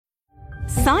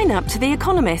Sign up to The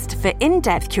Economist for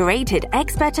in-depth curated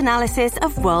expert analysis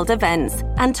of world events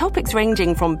and topics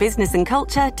ranging from business and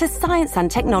culture to science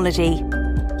and technology.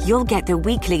 You'll get the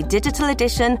weekly digital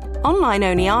edition,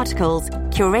 online-only articles,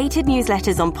 curated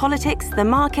newsletters on politics, the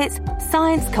markets,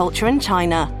 science, culture and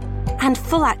China, and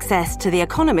full access to The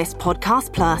Economist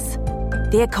Podcast Plus.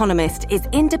 The Economist is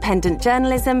independent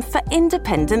journalism for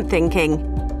independent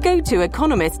thinking. Go to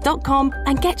economist.com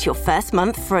and get your first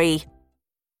month free.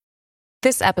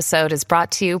 This episode is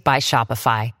brought to you by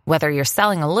Shopify. Whether you're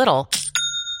selling a little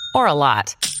or a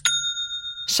lot,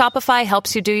 Shopify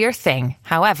helps you do your thing,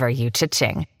 however you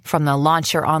cha-ching. From the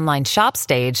launch your online shop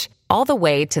stage, all the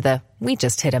way to the we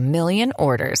just hit 1 million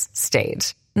orders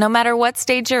stage. No matter what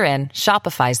stage you're in,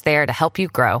 Shopify's there to help you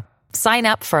grow. Sign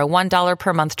up for a $1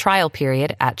 per month trial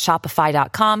period at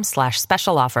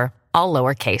shopify.com/special offer, all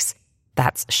lowercase.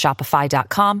 That's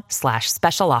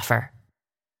shopify.com/special offer.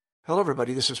 Hello,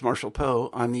 everybody. This is Marshall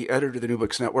Poe. I'm the editor of the New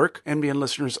Books Network. NBN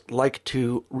listeners like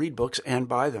to read books and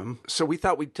buy them. So we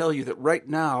thought we'd tell you that right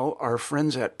now, our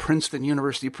friends at Princeton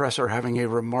University Press are having a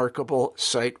remarkable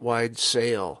site-wide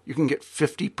sale. You can get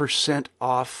 50%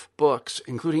 off books,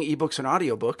 including ebooks and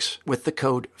audiobooks, with the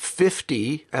code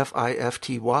 50,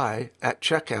 F-I-F-T-Y, at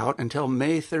checkout until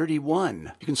May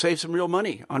 31. You can save some real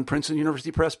money on Princeton University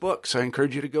Press books. I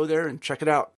encourage you to go there and check it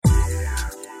out.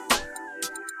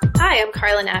 Hi, I'm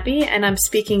Carla Nappi, and I'm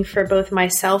speaking for both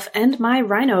myself and my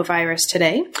rhinovirus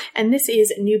today. And this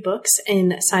is New Books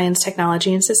in Science,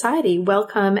 Technology, and Society.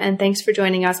 Welcome, and thanks for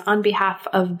joining us on behalf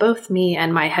of both me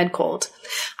and my head cold.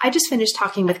 I just finished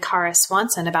talking with Kara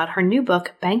Swanson about her new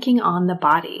book, Banking on the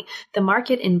Body, The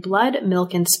Market in Blood,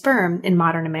 Milk, and Sperm in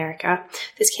Modern America.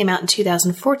 This came out in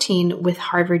 2014 with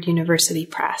Harvard University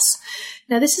Press.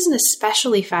 Now, this is an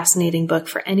especially fascinating book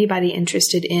for anybody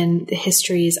interested in the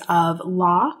histories of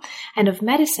law and of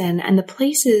medicine and the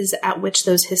places at which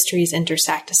those histories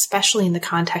intersect, especially in the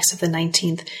context of the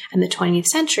 19th and the 20th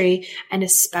century, and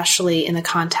especially in the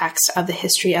context of the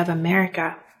history of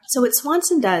America. So what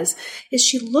Swanson does is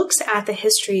she looks at the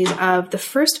histories of the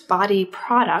first body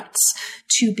products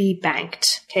to be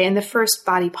banked, okay, and the first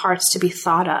body parts to be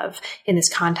thought of in this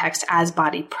context as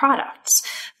body products.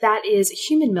 That is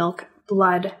human milk,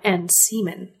 blood, and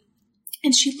semen.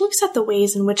 And she looks at the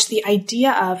ways in which the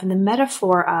idea of and the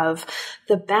metaphor of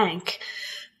the bank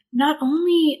not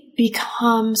only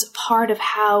becomes part of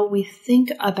how we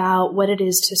think about what it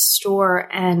is to store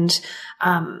and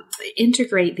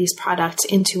integrate these products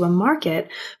into a market,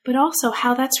 but also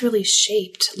how that's really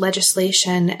shaped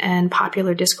legislation and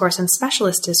popular discourse and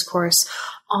specialist discourse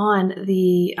on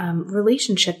the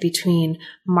relationship between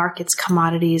markets,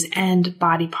 commodities, and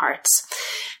body parts.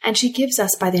 And she gives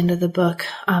us, by the end of the book,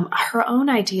 her own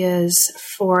ideas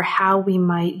for how we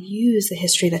might use the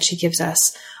history that she gives us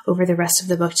over the rest of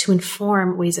the book to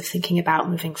inform ways of thinking about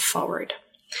moving forward.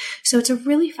 So it's a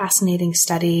really fascinating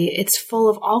study. It's full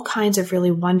of all kinds of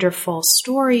really wonderful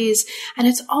stories, and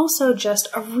it's also just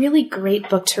a really great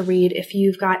book to read if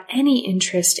you've got any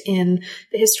interest in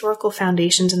the historical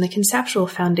foundations and the conceptual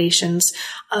foundations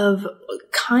of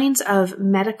kinds of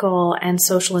medical and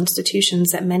social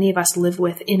institutions that many of us live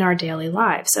with in our daily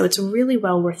lives. So it's really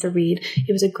well worth the read.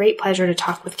 It was a great pleasure to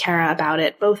talk with Kara about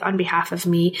it, both on behalf of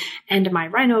me and my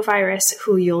rhinovirus,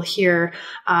 who you'll hear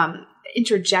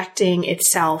interjecting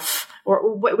itself,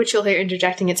 or which you'll hear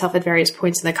interjecting itself at various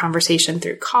points in the conversation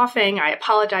through coughing. I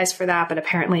apologize for that, but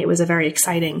apparently it was a very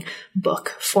exciting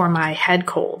book for my head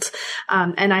cold.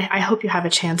 And I hope you have a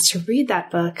chance to read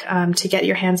that book, to get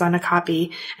your hands on a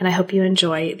copy, and I hope you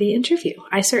enjoy the interview.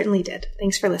 I certainly did.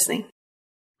 Thanks for listening.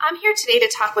 I'm here today to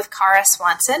talk with Kara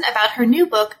Swanson about her new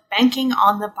book, Banking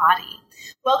on the Body.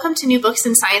 Welcome to New Books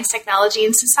in Science, Technology,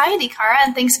 and Society, Kara,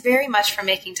 and thanks very much for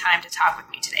making time to talk with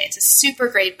me today. It's a super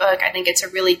great book. I think it's a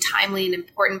really timely and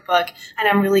important book, and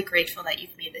I'm really grateful that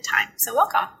you've made the time. So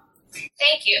welcome.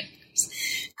 Thank you.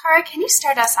 Kara, can you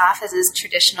start us off, as is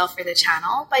traditional for the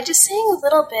channel, by just saying a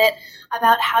little bit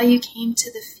about how you came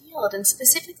to the field, and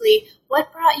specifically,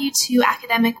 what brought you to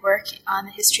academic work on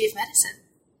the history of medicine?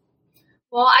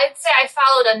 Well, I'd say I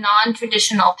followed a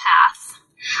non-traditional path.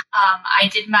 I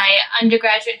did my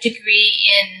undergraduate degree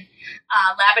in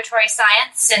laboratory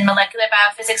science and molecular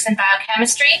biophysics and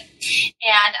biochemistry,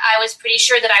 and I was pretty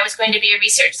sure that I was going to be a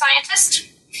research scientist.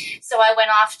 So I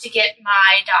went off to get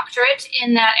my doctorate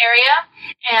in that area,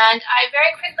 and I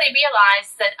very quickly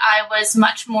realized that I was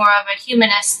much more of a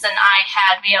humanist than I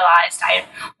had realized. I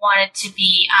wanted to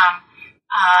be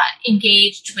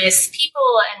engaged with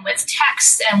people and with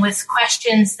texts and with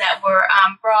questions that were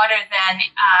broader than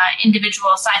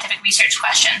individual scientific research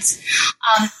questions.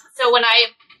 So when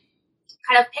I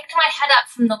kind of picked my head up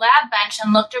from the lab bench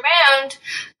and looked around,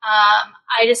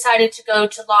 I decided to go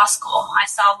to law school. I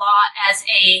saw law as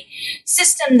a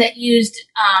system that used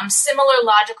similar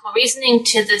logical reasoning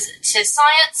to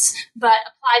science, but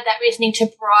applied that reasoning to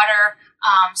broader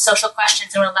social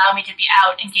questions and would allow me to be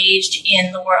out engaged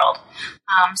in the world.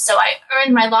 So I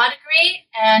earned my law degree,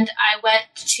 and I went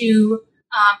to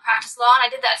practice law, and I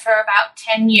did that for about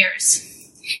 10 years.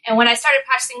 And when I started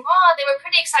practicing law, they were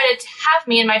pretty excited to have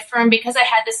me in my firm because I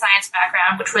had the science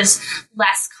background, which was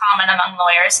less common among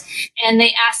lawyers. And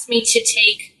they asked me to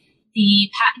take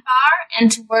the patent bar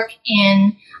and to work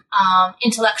in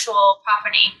intellectual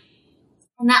property.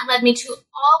 And that led me to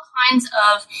all kinds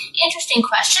of interesting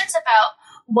questions about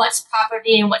what's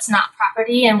property and what's not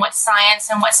property, and what's science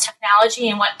and what's technology,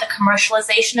 and what the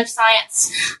commercialization of science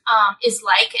is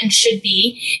like and should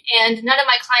be. And none of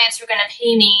my clients were going to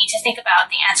pay me to think about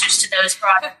the answers to those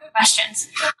broader questions.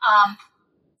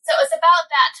 So it was about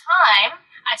that time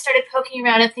I started poking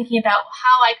around and thinking about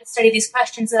how I could study these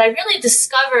questions that I really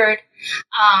discovered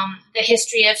the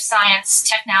history of science,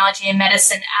 technology, and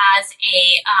medicine as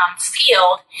a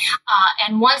field.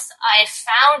 And once I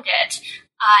found it,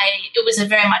 it was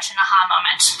very much an aha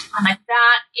moment. I'm like,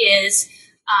 that is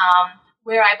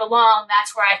where I belong.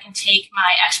 That's where I can take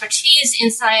my expertise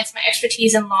in science, my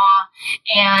expertise in law,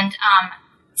 and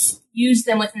use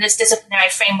them within this disciplinary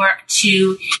framework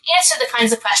to answer the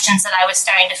kinds of questions that I was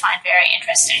starting to find very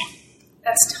interesting.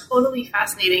 That's totally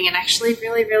fascinating and actually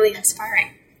really, really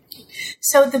inspiring.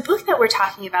 So the book that we're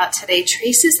talking about today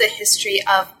traces the history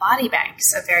of body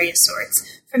banks of various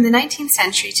sorts from the 19th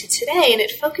century to today, and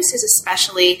it focuses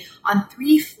especially on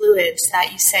 3 fluids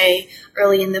that you say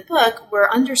early in the book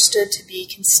were understood to be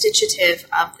constitutive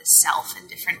of the self in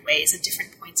different ways at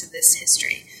different points of this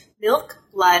history: milk,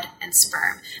 blood, and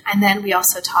sperm. And then we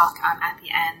also talk at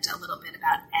the end a little bit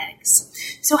about eggs.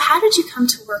 So how did you come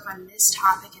to work on this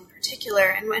topic in particular,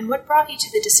 and what brought you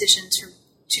to the decision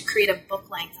to create a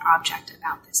book-length object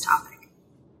about this topic?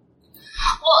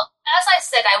 Well, as I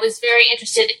said, I was very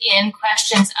interested in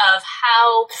questions of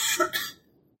how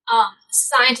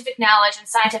scientific knowledge and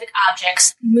scientific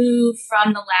objects move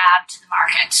from the lab to the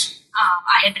market.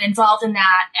 I had been involved in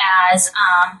that as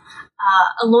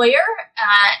a lawyer,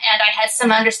 and I had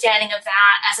some understanding of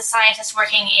that as a scientist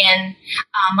working in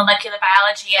molecular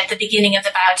biology at the beginning of the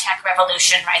biotech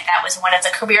revolution, right? That was one of the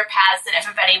career paths that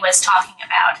everybody was talking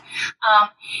about.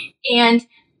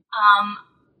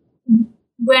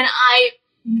 When I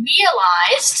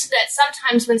realized that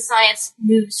sometimes when science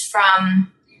moves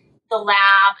from the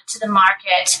lab to the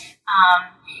market,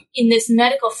 in this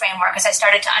medical framework, as I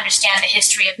started to understand the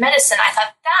history of medicine, I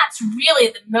thought that's really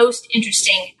the most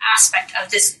interesting aspect of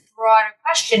this broader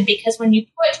question, because when you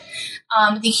put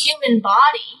the human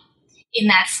body in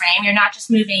that frame, you're not just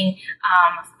moving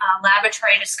a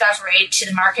laboratory discovery to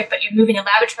the market, but you're moving a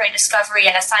laboratory discovery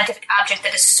and a scientific object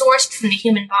that is sourced from the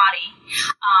human body.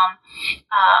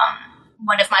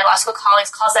 One of my law school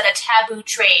colleagues calls that a taboo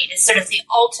trade. It's sort of the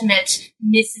ultimate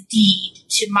misdeed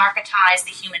to marketize the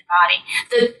human body.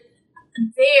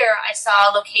 There I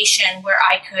saw a location where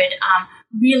I could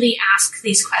really ask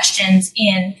these questions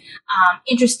in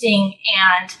interesting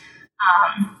and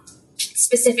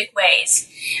specific ways.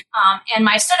 And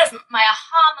my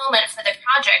aha moment for the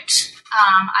project,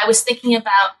 I was thinking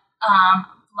about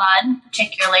blood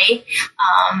particularly,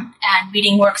 and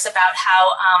reading works about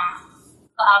how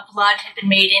blood had been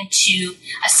made into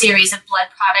a series of blood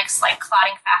products like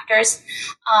clotting factors.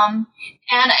 And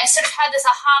I sort of had this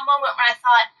aha moment when I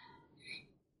thought,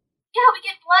 yeah, we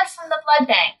get blood from the blood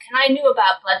bank. And I knew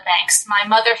about blood banks. My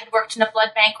mother had worked in a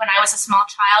blood bank when I was a small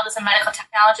child as a medical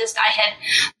technologist. I had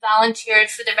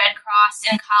volunteered for the Red Cross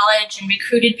in college and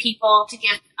recruited people to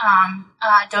give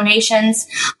donations.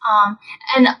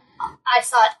 And I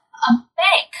thought, a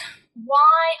bank.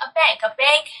 Why a bank? A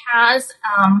bank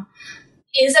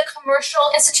is a commercial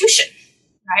institution,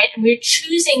 right? And we're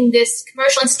choosing this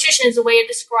commercial institution as a way of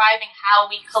describing how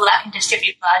we collect and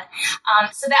distribute blood.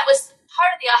 So that was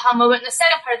part of the aha moment. And the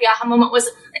second part of the aha moment was,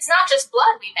 it's not just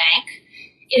blood we bank,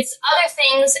 it's other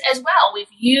things as well. We've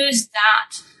used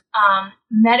that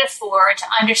metaphor to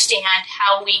understand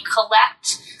how we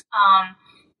collect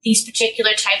these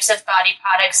particular types of body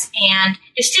products and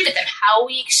distribute them, how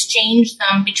we exchange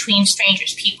them between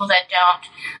strangers, people that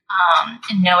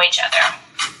don't know each other.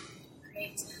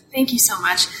 Great. Thank you so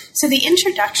much. So the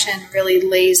introduction really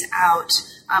lays out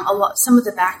some of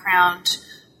the background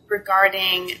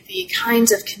regarding the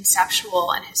kinds of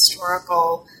conceptual and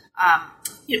historical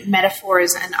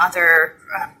metaphors and other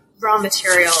raw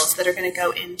materials that are going to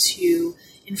go into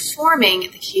informing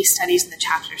the case studies in the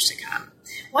chapters to come.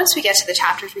 Once we get to the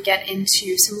chapters, we get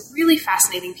into some really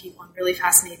fascinating people and really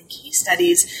fascinating case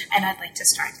studies, and I'd like to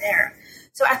start there.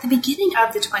 So at the beginning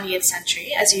of the 20th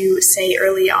century, as you say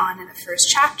early on in the first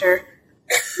chapter,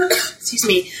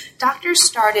 doctors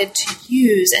started to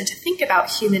use and to think about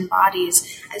human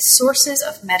bodies as sources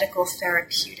of medical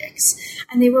therapeutics.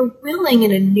 And they were willing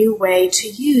in a new way to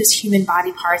use human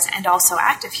body parts and also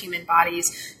active human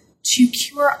bodies to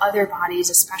cure other bodies,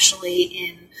 especially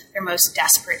in their most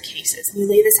desperate cases. And you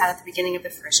lay this out at the beginning of the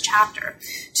first chapter.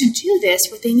 To do this,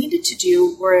 what they needed to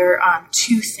do were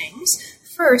two things.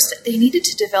 First, they needed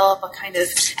to develop a kind of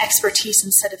expertise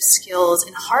and set of skills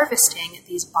in harvesting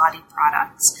these body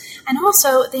products. And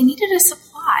also, they needed a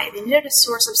supply. They needed a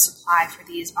source of supply for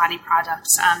these body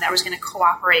products that was going to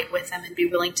cooperate with them and be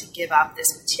willing to give up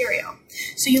this material.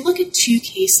 So you look at two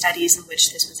case studies in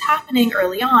which this was happening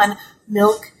early on,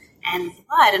 milk and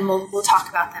blood, and we'll talk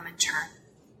about them in turn.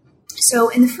 So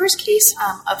in the first case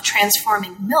of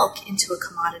transforming milk into a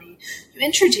commodity, you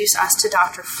introduce us to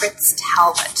Dr. Fritz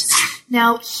Talbot.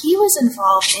 Now, he was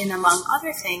involved in, among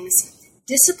other things,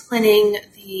 disciplining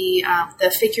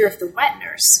the figure of the wet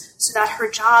nurse so that her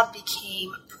job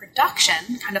became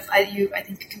production, kind of, I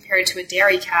think, compared to a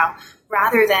dairy cow,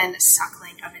 rather than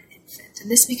suckling of an infant. And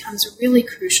this becomes really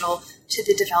crucial to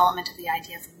the development of the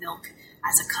idea of milk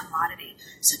as a commodity.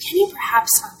 So can you perhaps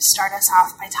start us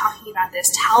off by talking about this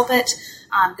Talbot,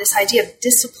 this idea of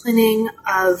disciplining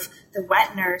of the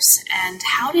wet nurse, and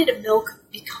how did milk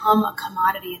become a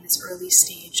commodity in this early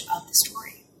stage of the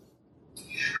story?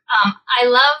 I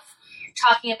love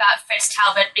talking about Fritz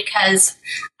Talbot because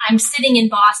I'm sitting in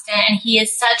Boston and he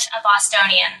is such a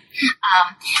Bostonian.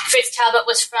 Fritz Talbot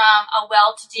was from a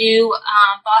well-to-do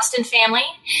Boston family,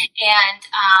 and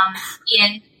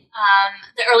in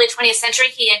the early 20th century,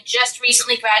 he had just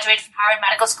recently graduated from Harvard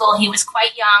Medical School. He was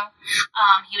quite young.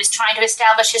 He was trying to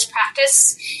establish his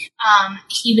practice.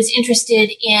 He was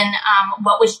interested in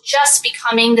what was just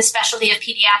becoming the specialty of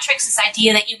pediatrics, this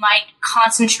idea that you might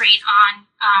concentrate on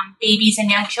babies and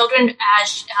young children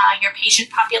as your patient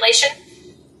population.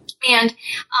 And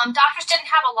doctors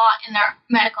didn't have a lot in their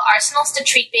medical arsenals to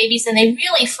treat babies, and they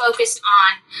really focused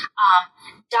on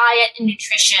diet and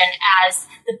nutrition as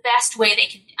the best way they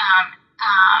could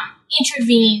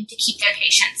intervene to keep their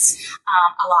patients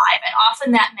alive. And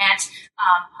often that meant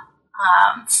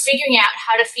figuring out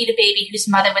how to feed a baby whose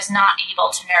mother was not able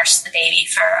to nurse the baby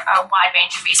for a wide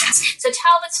range of reasons. So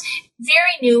Talbot's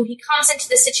very new. He comes into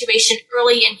the situation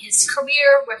early in his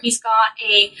career where he's got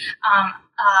a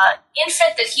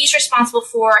infant that he's responsible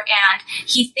for, and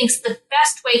he thinks the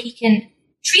best way he can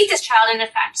treat this child and, in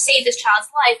fact, save this child's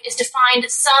life is to find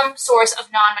some source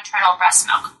of non-maternal breast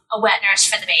milk, a wet nurse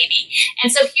for the baby.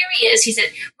 And so here he is. He's a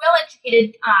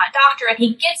well-educated doctor, and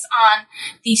he gets on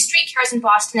the streetcars in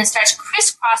Boston and starts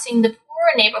crisscrossing the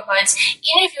poorer neighborhoods,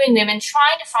 interviewing women,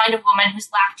 trying to find a woman who's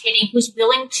lactating, who's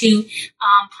willing to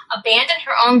abandon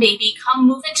her own baby, come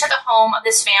move into the home of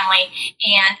this family,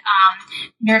 and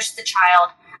nurse the child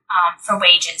for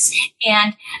wages.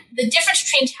 And the difference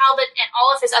between Talbot and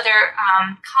all of his other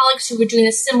colleagues who were doing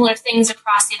the similar things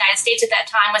across the United States at that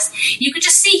time was you could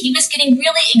just see he was getting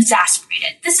really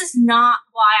exasperated. This is not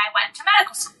why I went to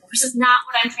medical school. This is not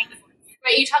what I'm trained for.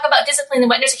 Right? You talk about disciplining the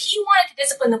wet nurse. He wanted to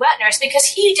discipline the wet nurse because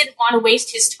he didn't want to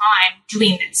waste his time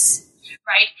doing this.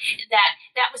 Right?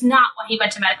 That was not why he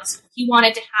went to medical school. He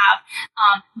wanted to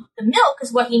have the milk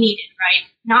is what he needed, right?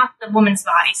 Not the woman's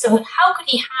body. So how could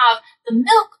he have the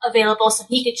milk available so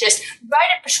he could just write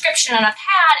a prescription on a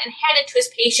pad and hand it to his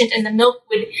patient, and the milk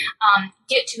would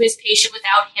get to his patient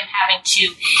without him having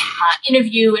to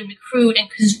interview and recruit and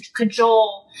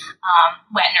cajole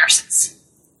wet nurses.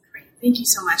 Thank you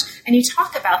so much. And you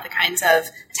talk about the kinds of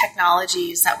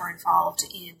technologies that were involved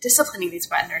in disciplining these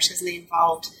wet nurses, and they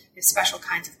involved special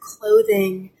kinds of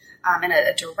clothing and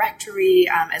a directory,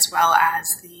 as well as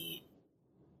the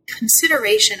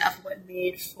consideration of what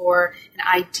made for an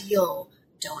ideal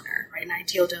donor, right? An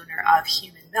ideal donor of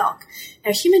human milk.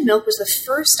 Now, human milk was the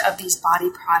first of these body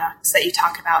products that you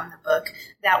talk about in the book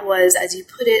that was, as you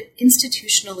put it,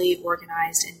 institutionally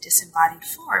organized in disembodied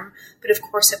form, but of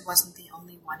course it wasn't the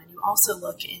only one. And you also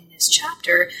look in this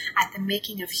chapter at the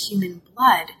making of human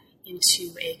blood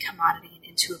into a commodity and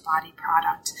into a body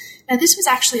product. Now, this was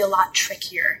actually a lot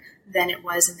trickier than it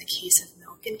was in the case of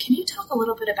milk. And can you talk a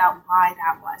little bit about why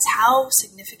that was? How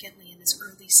significantly in this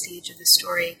early stage of the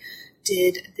story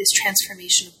did this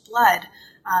transformation of blood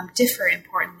differ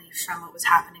importantly from what was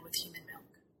happening with human milk?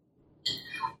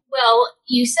 Well,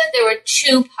 you said there were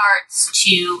two parts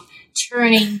to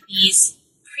turning these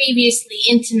previously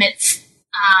intimate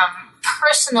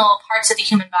personal parts of the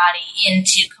human body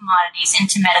into commodities,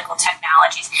 into medical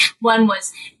technologies. One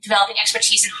was developing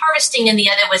expertise in harvesting, and the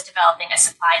other was developing a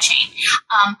supply chain.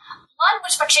 Blood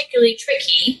was particularly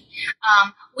tricky.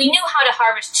 We knew how to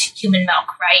harvest human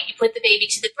milk, right? You put the baby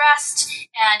to the breast,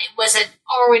 and it was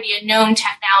already a known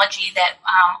technology that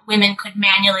women could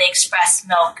manually express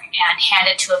milk and hand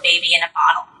it to a baby in a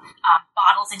bottle.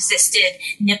 Bottles existed,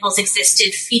 nipples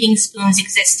existed, feeding spoons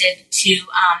existed to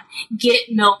get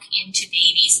milk into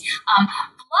babies.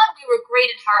 Blood, we were great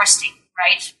at harvesting,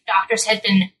 right? Doctors had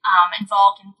been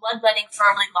involved in bloodletting for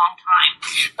a really long time.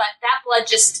 But that blood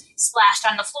just splashed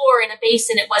on the floor in a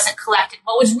basin. It wasn't collected.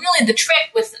 What was really the trick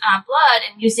with blood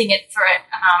and using it for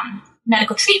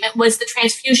medical treatment was the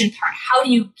transfusion part. How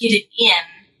do you get it in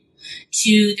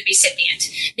to the recipient?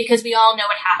 Because we all know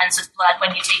what happens with blood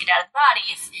when you take it out of the body.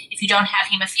 If you don't have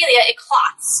hemophilia, it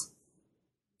clots.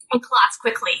 It clots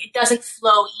quickly. It doesn't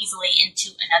flow easily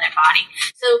into another body.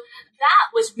 So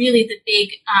that was really the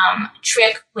big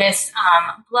trick with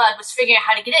blood, was figuring out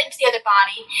how to get it into the other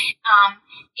body,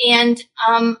 and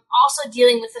also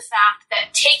dealing with the fact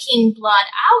that taking blood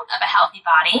out of a healthy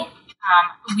body,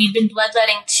 we've been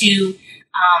bloodletting to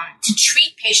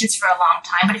treat patients for a long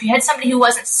time. But if you had somebody who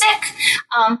wasn't sick,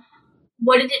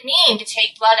 what did it mean to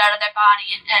take blood out of their body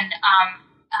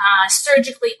and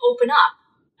surgically open up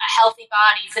a healthy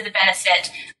body for the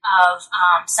benefit of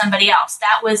somebody else?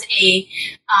 That was a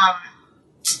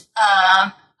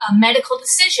medical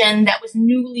decision that was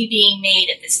newly being made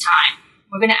at this time.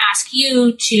 We're going to ask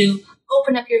you to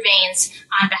open up your veins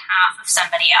on behalf of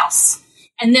somebody else.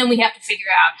 And then we have to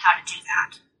figure out how to do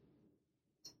that.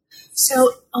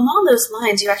 So along those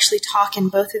lines, you actually talk in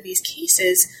both of these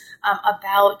cases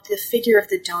about the figure of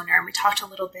the donor. And we talked a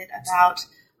little bit about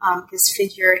this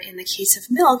figure in the case of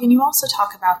milk, and you also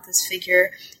talk about this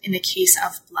figure in the case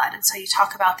of blood. And so you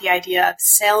talk about the idea of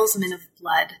salesmen of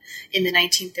blood in the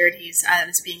 1930s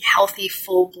as being healthy,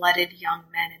 full-blooded young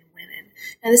men and women.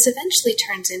 Now, this eventually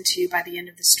turns into, by the end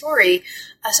of the story,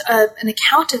 an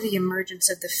account of the emergence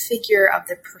of the figure of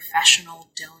the professional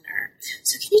donor.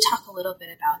 So can you talk a little bit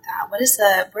about that?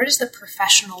 Where does the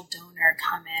professional donor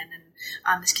come in?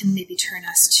 And this can maybe turn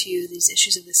us to these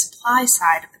issues of the supply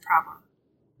side of the problem.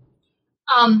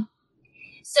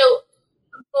 So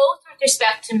both with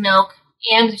respect to milk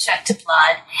and with respect to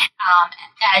blood,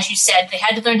 as you said, they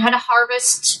had to learn how to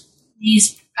harvest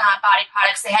these body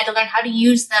products. They had to learn how to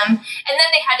use them, and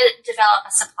then they had to develop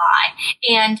a supply.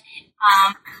 And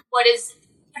what is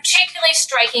particularly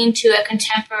striking to a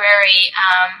contemporary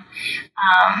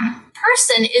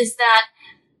person is that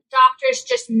doctors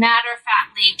just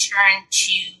matter-of-factly turn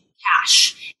to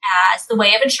cash as the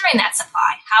way of ensuring that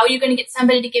supply. How are you going to get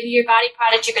somebody to give you your body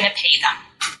product? You're going to pay them.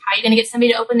 How are you going to get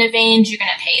somebody to open their veins? You're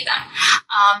going to pay them.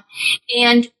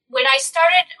 And when I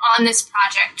started on this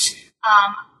project,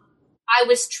 I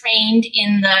was trained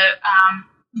in the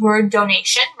word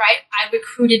donation, right? I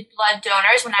recruited blood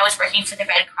donors when I was working for the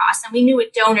Red Cross, and we knew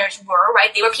what donors were,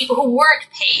 right? They were people who weren't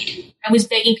paid. I was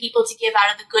begging people to give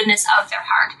out of the goodness of their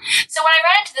heart. So when I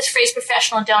ran into this phrase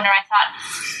professional donor, I thought,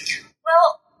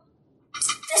 well,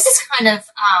 this is kind of,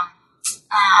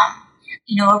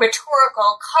 a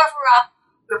rhetorical cover-up.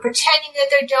 We're pretending that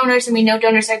they're donors, and we know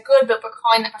donors are good, but we're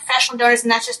calling them professional donors,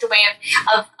 and that's just a way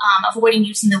of avoiding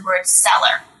using the word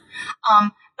seller.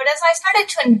 But as I started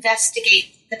to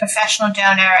investigate the professional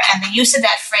donor and the use of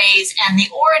that phrase and the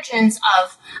origins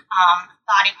of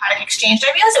body product exchange,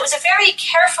 I realized it was a very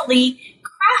carefully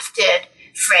crafted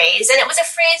phrase, and it was a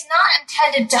phrase not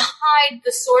intended to hide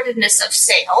the sordidness of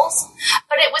sales,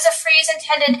 but it was a phrase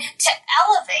intended to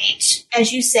elevate,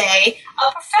 as you say,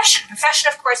 a profession.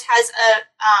 Profession, of course, has a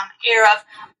air of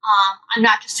I'm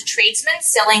not just a tradesman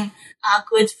selling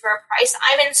goods for a price.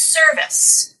 I'm in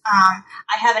service.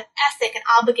 I have an ethic, an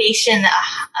obligation,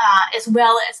 as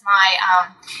well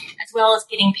as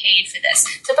getting paid for this.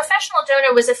 So, professional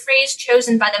donor was a phrase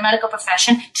chosen by the medical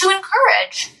profession to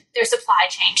encourage their supply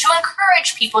chain, to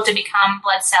encourage people to become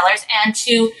blood sellers, and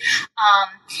to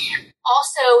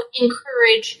also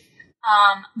encourage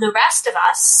the rest of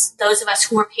us, those of us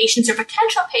who are patients or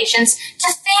potential patients,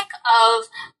 to think of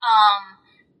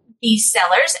these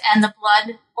sellers and the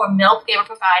blood or milk they were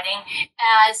providing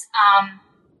as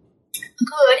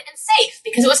good and safe,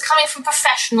 because it was coming from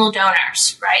professional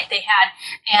donors, right?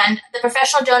 And the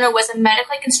professional donor was a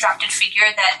medically constructed figure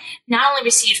that not only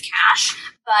received cash,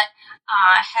 but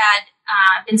had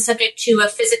been subject to a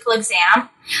physical exam.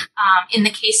 In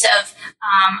the case of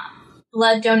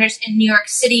blood donors in New York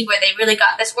City, where they really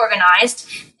got this organized.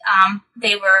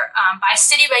 They were, by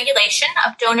city regulation,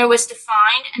 a donor was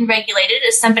defined and regulated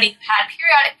as somebody who had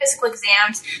periodic physical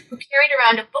exams, who carried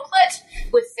around a booklet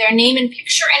with their name and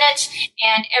picture in it,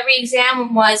 and every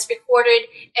exam was recorded,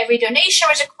 every donation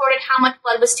was recorded, how much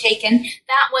blood was taken.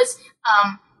 That was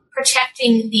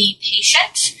protecting the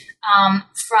patient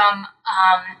from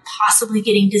possibly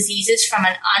getting diseases from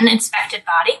an uninspected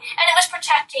body, and it was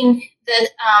protecting the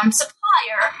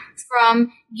supplier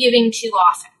from giving too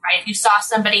often, right? If you saw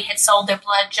somebody had sold their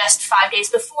blood just 5 days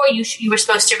before, you were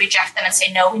supposed to reject them and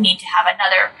say, no, we need to have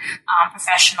another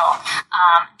professional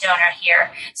donor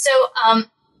here. So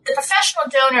the professional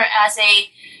donor as a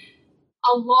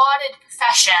lauded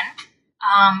profession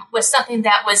was something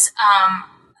that was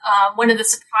one of the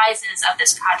surprises of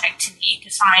this project to me, to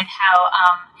find how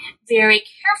very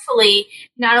carefully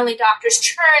not only doctors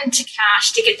turned to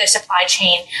cash to get their supply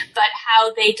chain, but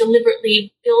how they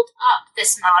deliberately built up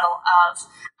this model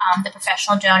of the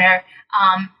professional donor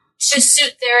to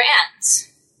suit their ends.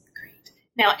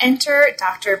 Now, enter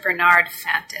Dr. Bernard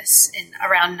Fantis in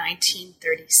around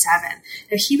 1937.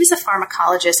 Now, he was a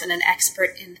pharmacologist and an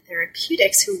expert in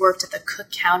therapeutics who worked at the Cook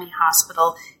County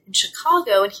Hospital in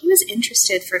Chicago, and he was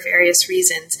interested for various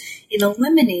reasons in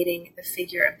eliminating the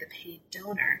figure of the paid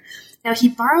donor. Now, he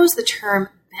borrows the term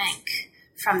bank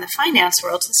from the finance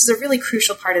world. So this is a really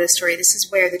crucial part of the story. This is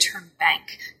where the term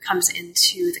bank comes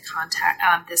into the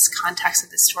this context of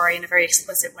the story in a very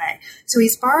explicit way. So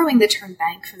he's borrowing the term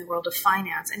bank from the world of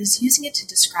finance, and he's using it to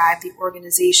describe the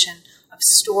organization of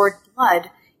stored blood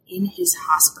in his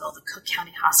hospital, the Cook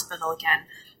County Hospital, again,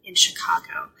 in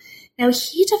Chicago. Now,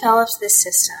 he develops this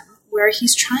system where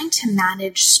he's trying to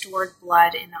manage stored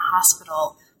blood in the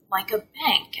hospital like a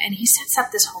bank, and he sets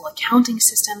up this whole accounting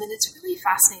system, and it's really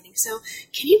fascinating. So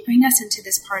can you bring us into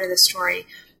this part of the story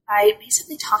by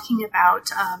basically talking about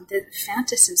the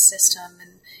Fantis' system,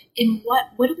 and in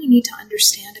what do we need to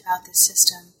understand about this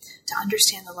system to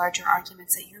understand the larger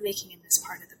arguments that you're making in this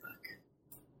part of the book?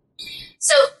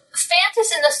 So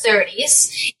Fantis in the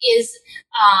 30s is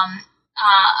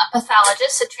a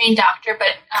pathologist, a trained doctor,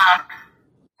 but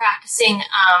practicing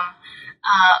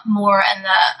more in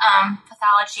the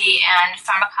pathology and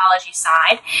pharmacology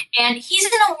side. And he's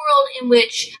in a world in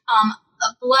which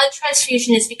blood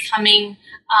transfusion is becoming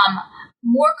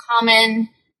more common,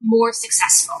 more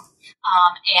successful.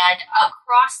 And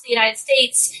across the United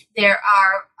States, there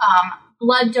are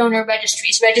blood donor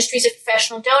registries of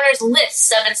professional donors,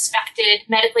 lists of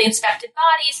medically inspected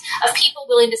bodies of people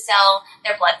willing to sell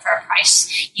their blood for a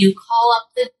price. You call up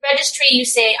the registry, you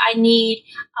say, I need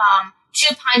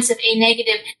 2 pints of A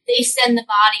negative. They send the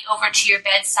body over to your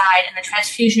bedside, and the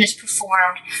transfusion is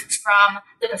performed from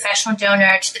the professional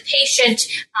donor to the patient,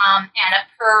 and a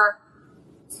per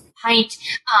pint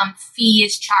fee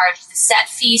is charged. The set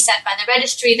fee set by the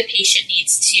registry, the patient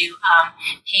needs to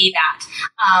pay that.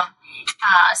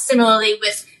 Similarly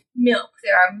with milk,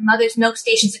 there are mother's milk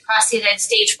stations across the United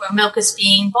States where milk is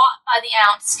being bought by the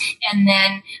ounce, and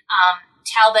then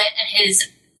Talbot and his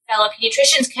fellow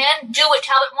pediatricians can do what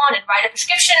Talbot wanted, write a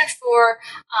prescription for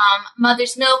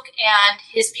mother's milk, and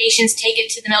his patients take it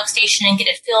to the milk station and get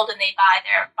it filled, and they buy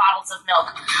their bottles of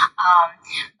milk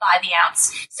by the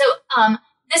ounce. So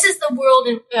this is the world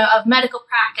of medical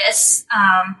practice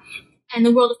and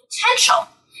the world of potential.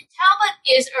 Talbot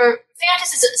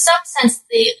Fantis is in some sense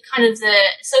the kind of the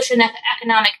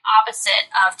socioeconomic opposite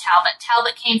of Talbot.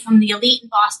 Talbot came from the elite in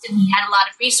Boston. He had a lot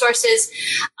of resources.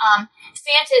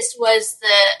 Fantis was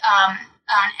an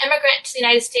immigrant to the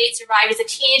United States, arrived as a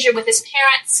teenager with his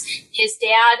parents. His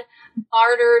dad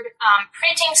bartered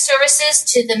printing services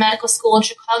to the medical school in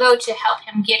Chicago to help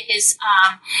him get his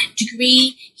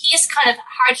degree. He's kind of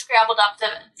hard-scrabbled up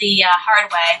the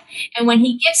hard way. And when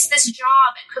he gets this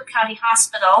job at Cook County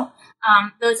Hospital,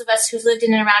 those of us who've lived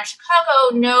in and around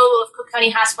Chicago know of Cook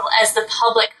County Hospital as the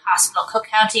public hospital. Cook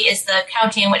County is the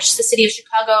county in which the city of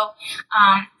Chicago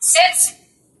sits.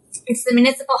 It's the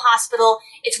municipal hospital.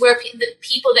 It's where the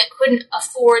people that couldn't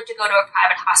afford to go to a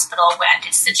private hospital went.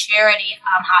 It's the charity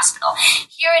hospital.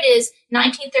 Here it is,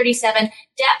 1937,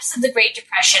 depths of the Great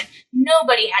Depression.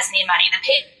 Nobody has any money. The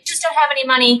patients don't have any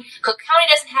money. Cook County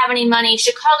doesn't have any money.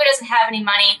 Chicago doesn't have any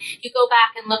money. You go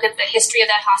back and look at the history of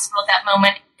that hospital at that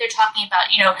moment. They're talking about,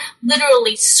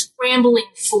 literally scrambling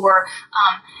for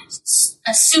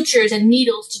sutures and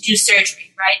needles to do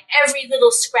surgery, right? Every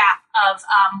little scrap of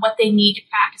what they need to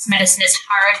practice medicine is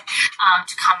hard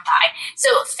to come by. So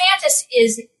Fantis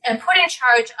is put in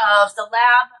charge of the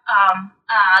lab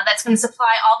that's going to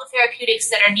supply all the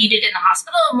therapeutics that are needed in the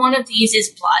hospital, and one of these is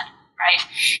blood, right?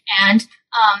 And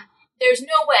there's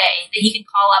no way that he can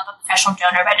call up a professional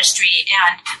donor registry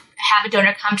and have a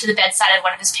donor come to the bedside of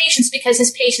one of his patients, because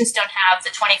his patients don't have the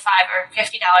 $25 or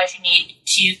 $50 you need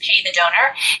to pay the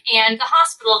donor, and the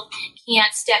hospital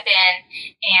can't step in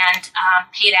and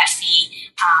pay that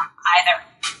fee either.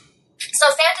 So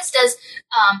Fantis does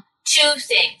two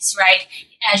things, right?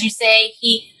 As you say,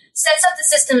 he sets up the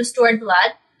system of stored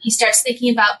blood. He starts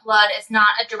thinking about blood as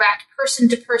not a direct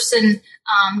person-to-person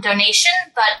donation,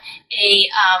 but a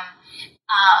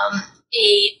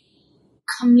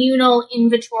communal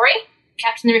inventory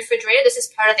kept in the refrigerator. This is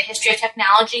part of the history of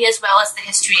technology as well as the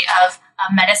history of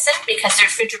medicine, because the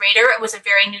refrigerator was a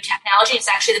very new technology. It's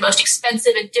actually the most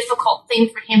expensive and difficult thing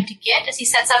for him to get as he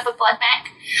sets up a blood bank.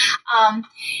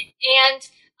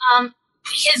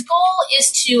 His goal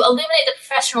is to eliminate the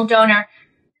professional donor,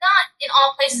 not in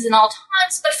all places and all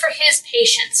times, but for his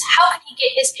patients. How can he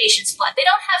get his patients' blood? They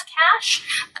don't have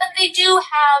cash, but they do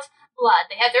have blood.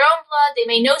 They have their own blood. They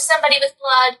may know somebody with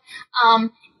blood.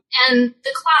 And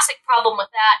the classic problem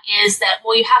with that is that,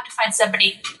 well, you have to find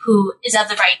somebody who is of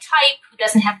the right type, who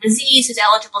doesn't have disease, who's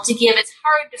eligible to give. It's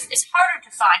harder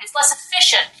to find. It's less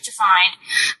efficient to find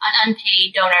an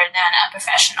unpaid donor than a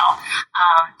professional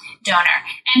donor.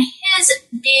 And his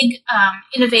big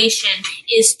innovation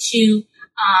is to,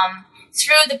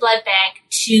 through the blood bank,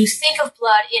 to think of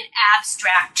blood in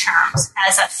abstract terms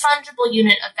as a fungible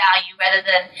unit of value rather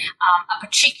than a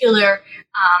particular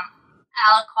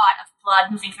aliquot of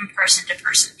blood moving from person to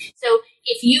person. So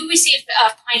if you receive a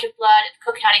pint of blood at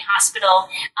Cook County Hospital,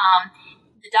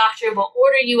 the doctor will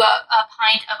order you a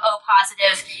pint of O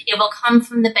positive. It will come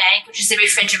from the bank, which is the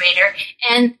refrigerator,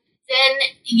 and then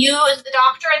you, as the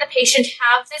doctor and the patient,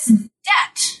 have this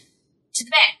debt to the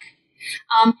bank.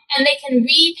 And they can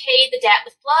repay the debt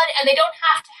with blood, and they don't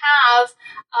have to have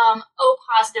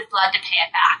O-positive blood to pay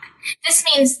it back. This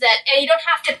means that, and you don't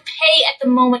have to pay at the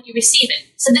moment you receive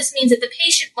it. So this means that the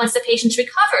patient, once the patient's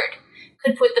recovered,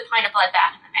 could put the pint of blood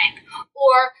back in the bank.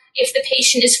 Or if the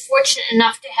patient is fortunate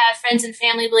enough to have friends and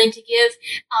family willing to give,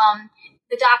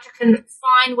 the doctor can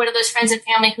find one of those friends and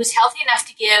family who's healthy enough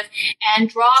to give and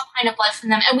draw a pint of blood from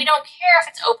them. And we don't care if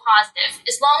it's O positive.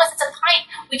 As long as it's a pint,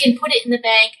 we can put it in the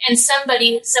bank and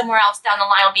somebody somewhere else down the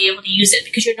line will be able to use it,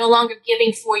 because you're no longer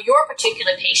giving for your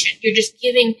particular patient. You're just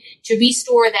giving to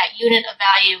restore that unit of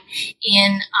value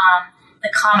in the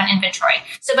common inventory.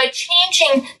 So by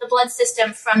changing the blood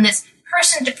system from this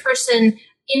person-to-person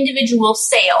individual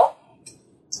sale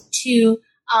to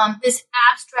this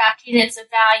abstract units of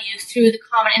value through the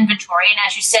common inventory. And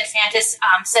as you said, Fantis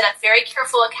set up very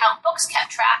careful account books,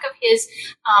 kept track of his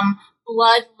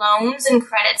blood loans and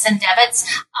credits and debits.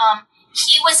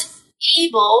 He was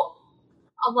able,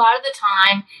 a lot of the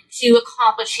time, to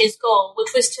accomplish his goal,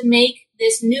 which was to make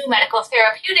this new medical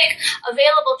therapeutic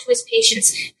available to his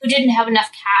patients who didn't have enough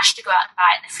cash to go out and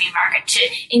buy it in the free market, to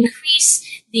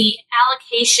increase the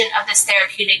allocation of this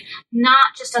therapeutic,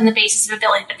 not just on the basis of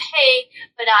ability to pay,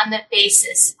 but on the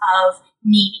basis of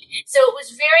need. So it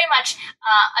was very much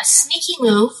a sneaky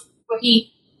move where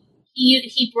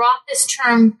he brought this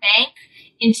term bank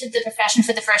into the profession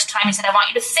for the first time. He said, I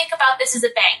want you to think about this as a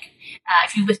bank.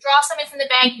 If you withdraw something from the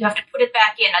bank, you have to put it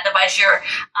back in. Otherwise, your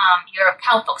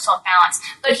account books won't balance.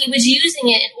 But he was using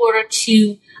it in order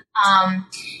to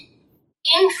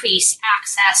increase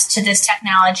access to this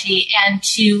technology and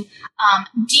to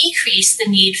decrease the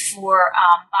need for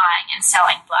buying and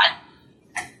selling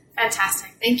blood.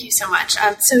 Fantastic. Thank you so much.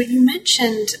 So you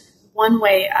mentioned one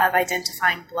way of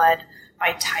identifying blood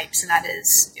by types, and that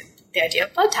is the idea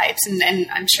of blood types. And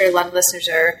I'm sure a lot of listeners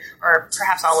or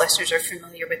perhaps all listeners are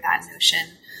familiar with that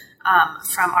notion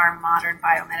from our modern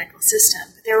biomedical system.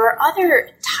 But there were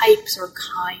other types or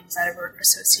kinds that were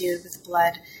associated with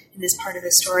blood in this part of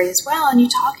the story as well. And you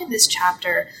talk in this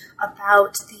chapter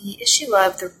about the issue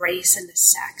of the race and the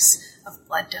sex of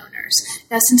blood donors.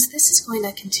 Now, since this is going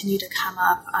to continue to come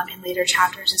up in later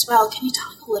chapters as well, can you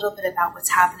talk a little bit about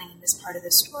what's happening in this part of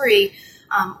the story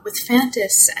with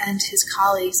Fantis and his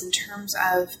colleagues in terms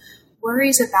of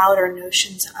worries about or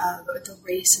notions of the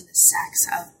race and the sex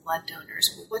of blood donors?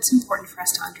 What's important for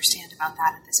us to understand about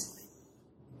that at this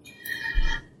point?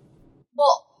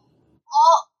 Well,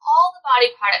 all the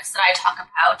body products that I talk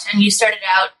about, and you started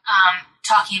out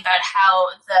talking about how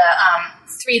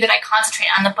the three that I concentrate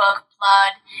on in the book,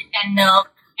 blood and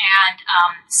milk and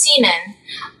semen,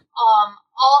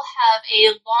 all have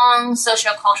a long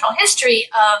sociocultural history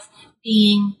of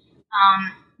being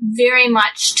very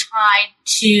much tied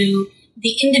to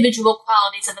the individual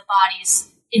qualities of the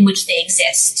bodies in which they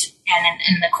exist. And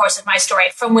in the course of my story,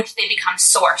 from which they become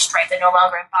sourced, right? They're no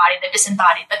longer embodied, they're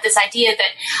disembodied. But this idea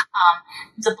that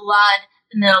the blood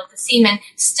the milk, the semen,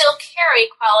 still carry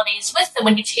qualities with them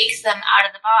when you take them out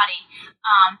of the body,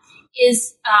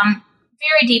 is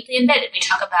very deeply embedded. We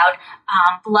talk about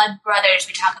blood brothers.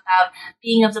 We talk about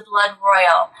being of the blood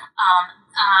royal.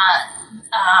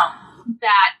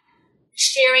 That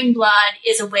sharing blood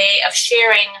is a way of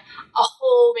sharing a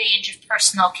whole range of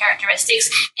personal characteristics.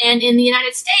 And in the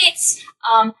United States,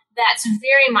 that's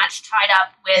very much tied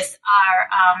up with our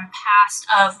past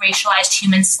of racialized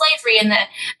human slavery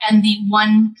and the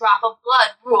one drop of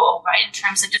blood rule, right, in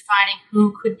terms of defining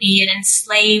who could be an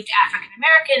enslaved African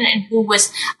American and who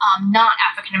was not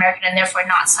African American and therefore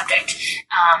not subject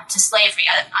to slavery.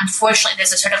 Unfortunately,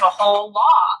 there's a sort of a whole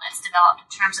law that's developed in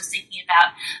terms of thinking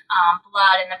about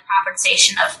blood and the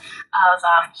propertization of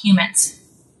humans.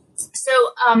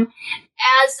 So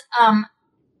as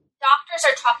doctors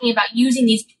are talking about using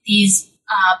these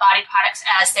body products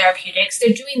as therapeutics,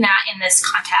 they're doing that in this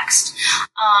context.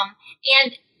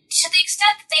 And to the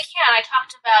extent that they can, I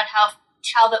talked about how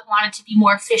Talbot wanted to be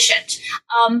more efficient.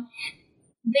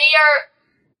 They are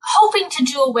hoping to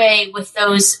do away with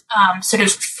those sort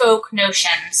of folk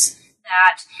notions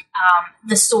that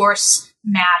the source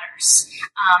matters.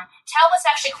 Talbot's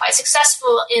actually quite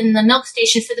successful in the milk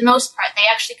station for the most part. They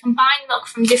actually combine milk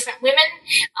from different women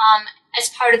as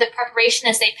part of the preparation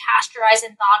as they pasteurize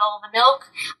and bottle the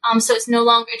milk. So it's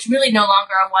really no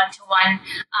longer a one-to-one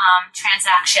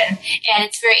transaction. And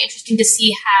it's very interesting to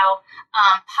see how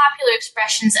popular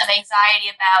expressions of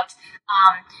anxiety about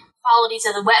qualities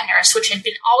of the wet nurse, which had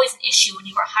been always an issue when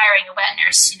you were hiring a wet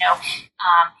nurse.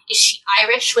 Is she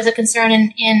Irish was a concern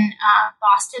in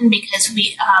Boston because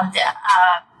the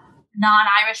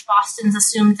non-Irish Bostons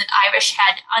assumed that Irish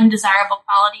had undesirable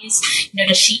qualities.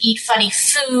 Does she eat funny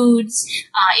foods?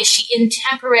 Is she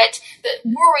intemperate? The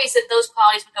worries that those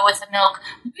qualities would go with the milk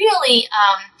really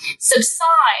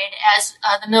subside as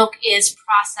the milk is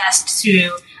processed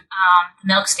through the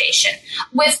milk station.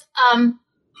 With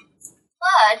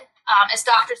blood, as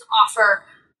doctors offer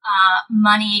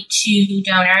money to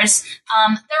donors,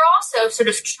 they're also sort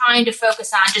of trying to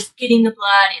focus on just getting the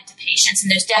blood into patients.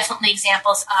 And there's definitely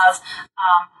examples of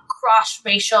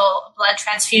cross-racial blood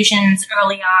transfusions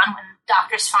early on when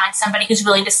doctors find somebody who's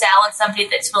willing to sell and somebody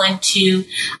that's willing to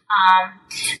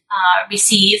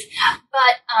receive.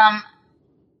 But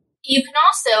you can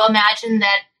also imagine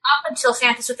that up until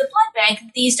Fanthas with the blood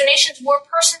bank, these donations were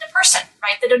person to person,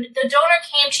 right? The donor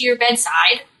came to your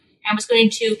bedside and was going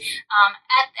to,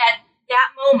 at that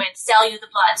moment, sell you the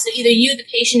blood. So either you, the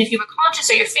patient, if you were conscious,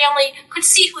 or your family could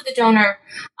see who the donor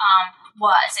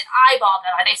was and eyeball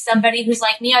them. Are they somebody who's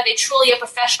like me? Are they truly a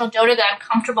professional donor that I'm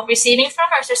comfortable receiving from?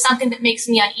 Or is there something that makes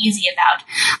me uneasy about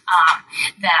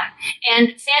them? And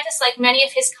Fanthas, like many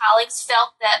of his colleagues,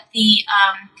 felt that the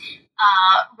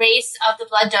race of the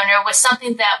blood donor was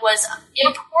something that was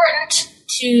important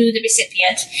to the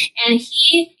recipient. And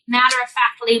he,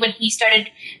 matter-of-factly, when he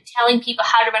started telling people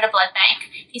how to run a blood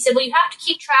bank, he said, well, you have to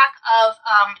keep track of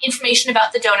information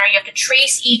about the donor. You have to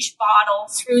trace each bottle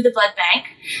through the blood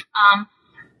bank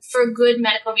for good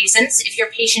medical reasons. If your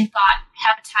patient got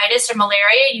hepatitis or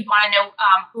malaria, you want to know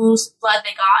whose blood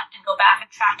they got and go back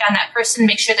and track down that person,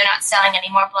 make sure they're not selling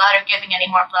any more blood or giving any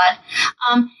more blood.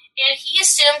 And he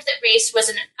assumed that race was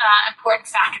an important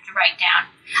factor to write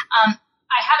down.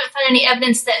 I haven't found any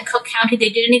evidence that in Cook County they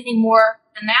did anything more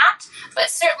than that, but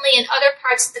certainly in other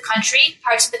parts of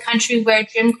the country where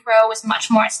Jim Crow was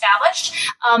much more established,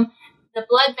 the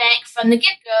blood bank from the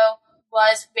get-go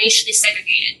was racially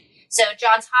segregated. So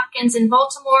Johns Hopkins in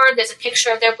Baltimore, there's a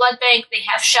picture of their blood bank. They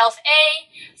have shelf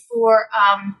A for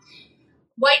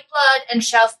white blood and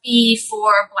shelf B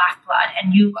for black blood,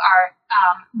 and you are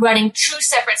running two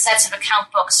separate sets of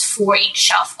account books for each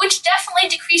shelf, which definitely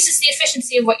decreases the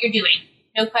efficiency of what you're doing.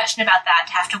 No question about that,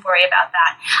 to have to worry about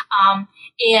that.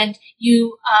 And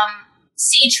you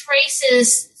see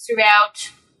traces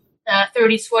throughout the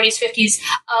 30s, 40s, 50s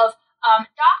of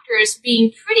doctors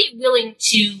being pretty willing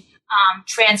to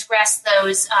transgress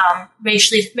those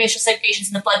racial segregations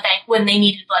in the blood bank when they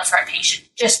needed blood for a patient,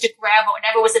 just to grab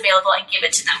whatever was available and give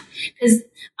it to them. Because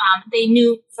they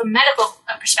knew from a medical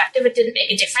perspective it didn't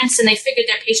make a difference, and they figured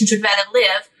their patients would rather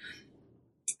live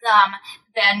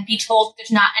than be told there's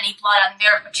not any blood on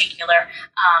their particular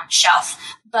shelf.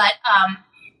 But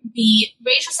the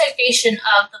racial segregation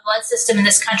of the blood system in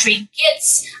this country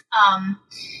gets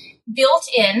built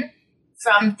in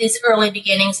from these early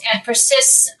beginnings and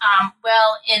persists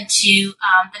well into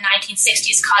the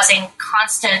 1960s, causing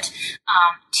constant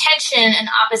tension and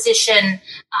opposition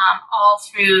all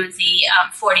through the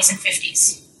 40s and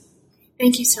 50s.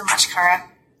 Thank you so much, Kara.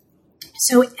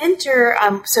 So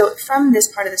from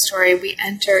this part of the story, we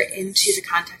enter into the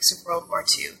context of World War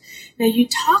II. Now, you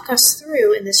talk us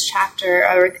through in this chapter,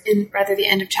 or the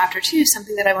end of chapter 2,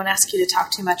 something that I won't ask you to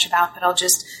talk too much about, but I'll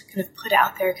just kind of put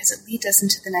out there because it leads us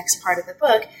into the next part of the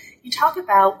book. You talk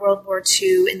about World War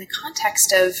II in the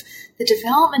context of the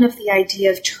development of the idea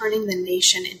of turning the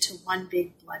nation into one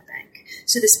big blood bank.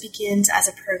 So this begins as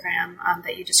a program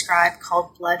that you describe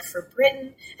called Blood for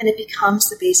Britain, and it becomes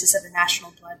the basis of a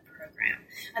national blood program.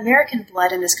 American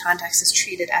blood in this context is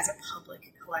treated as a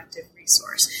public collective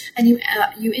resource. And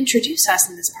you introduce us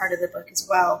in this part of the book as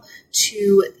well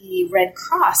to the Red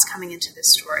Cross coming into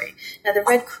this story. Now, the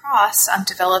Red Cross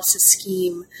develops a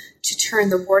scheme to turn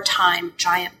the wartime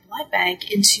giant blood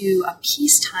bank into a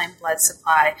peacetime blood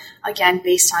supply, again,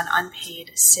 based on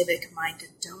unpaid civic-minded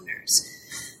donors.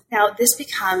 Now, this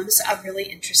becomes a really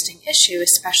interesting issue,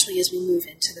 especially as we move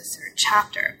into the third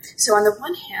chapter. So on the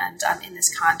one hand, in this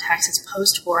context, it's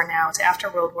post-war now, it's after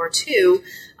World War II,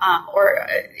 or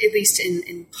at least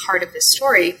in part of this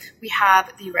story, we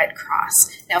have the Red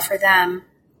Cross. Now, for them,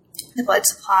 the blood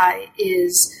supply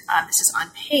is, this is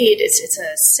unpaid, it's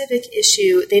a civic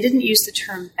issue. They didn't use the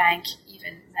term bank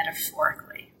even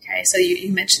metaphorically, okay? So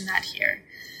you mentioned that here.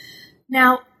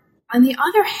 Now, on the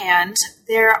other hand,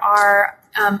 there are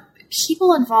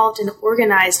people involved in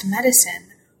organized medicine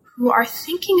who are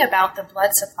thinking about the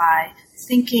blood supply,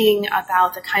 thinking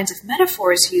about the kinds of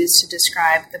metaphors used to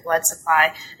describe the blood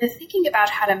supply, and thinking about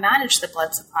how to manage the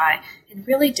blood supply in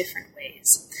really different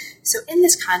ways. So in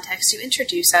this context, you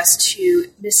introduce us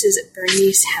to Mrs.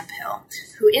 Bernice Hemphill,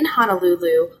 who in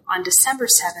Honolulu on December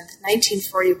 7th,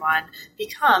 1941,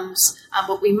 becomes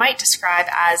what we might describe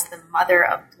as the mother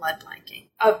of blood banking.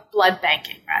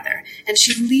 And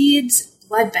she leads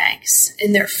blood banks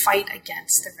in their fight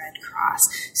against the Red Cross.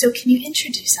 So can you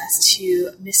introduce us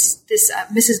to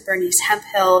Mrs. Bernice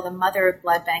Hemphill, the mother of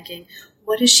blood banking?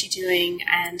 What is she doing,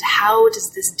 and how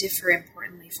does this differ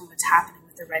importantly from what's happening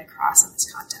with the Red Cross in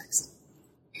this context?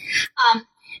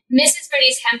 Mrs.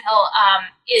 Bernice Hemphill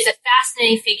is a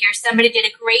fascinating figure. Somebody did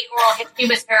a great oral history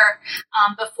with her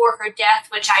before her death,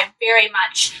 which I very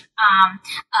much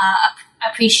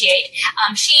appreciate.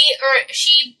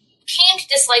 She came to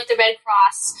dislike the Red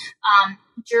Cross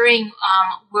during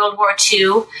World War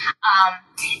II,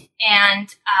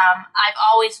 and I've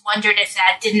always wondered if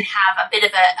that didn't have a bit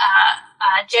of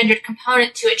a gendered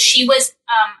component to it. She was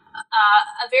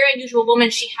a very unusual woman.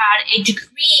 She had a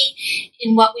degree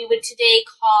in what we would today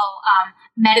call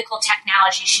medical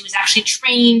technology. She was actually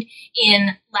trained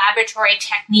in laboratory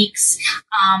techniques,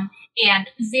 and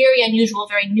very unusual,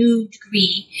 very new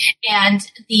degree. And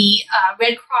the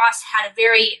Red Cross had a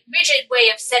very rigid way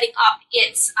of setting up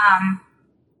its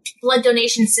blood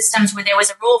donation systems, where there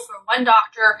was a role for one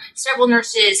doctor, several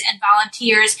nurses, and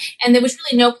volunteers, and there was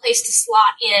really no place to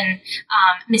slot in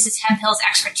Mrs. Hemphill's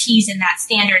expertise in that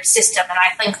standard system. And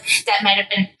I think that might have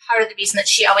been part of the reason that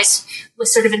she always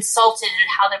was sort of insulted at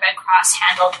how the Red Cross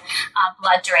handled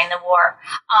blood during the war.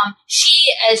 She,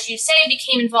 as you say,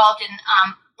 became involved in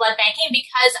blood banking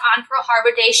because on Pearl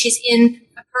Harbor Day, she's in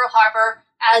Pearl Harbor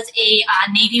as a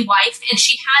Navy wife, and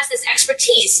she has this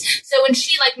expertise. So when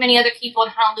she, like many other people in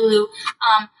Honolulu,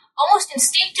 almost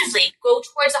instinctively go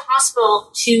towards a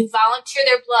hospital to volunteer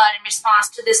their blood in response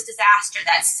to this disaster,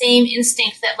 that same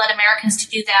instinct that led Americans to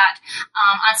do that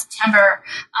on September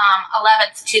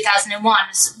 11th, 2001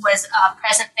 was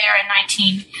present there in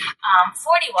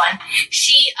 1941.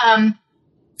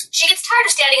 She gets tired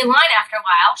of standing in line after a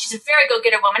while. She's a very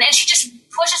go-getter woman, and she just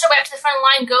pushes her way up to the front of the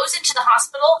line, goes into the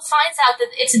hospital, finds out that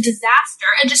it's a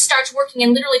disaster, and just starts working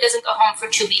and literally doesn't go home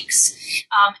for 2 weeks,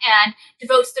 and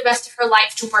devotes the rest of her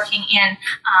life to working in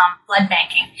blood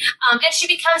banking. And she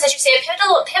becomes, as you say, a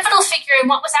pivotal figure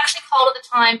in what was actually called at the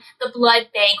time the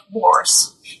Blood Bank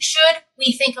Wars. Should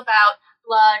we think about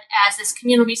blood as this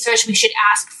communal resource, we should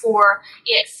ask for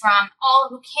it from all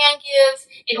who can give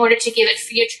in order to give it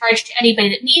free of charge to anybody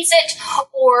that needs it,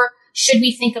 or should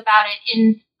we think about it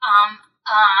in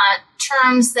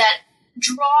terms that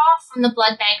draw from the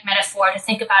blood bank metaphor, to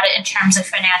think about it in terms of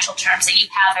financial terms, that you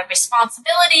have a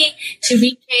responsibility to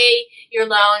repay your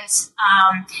loans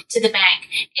to the bank.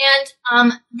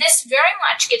 And this very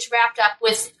much gets wrapped up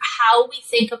with how we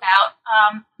think about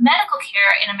medical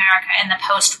care in America in the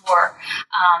post-war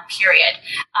period.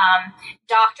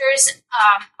 Doctors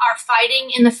are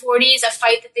fighting in the 40s, a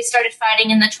fight that they started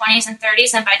fighting in the 20s and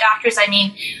 30s, and by doctors I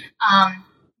mean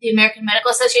the American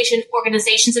Medical Association,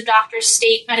 organizations of doctors,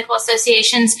 state medical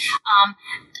associations,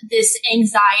 this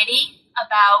anxiety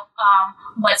about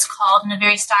what's called, in a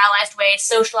very stylized way,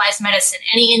 socialized medicine,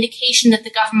 any indication that the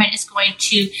government is going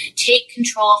to take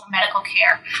control of medical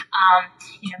care.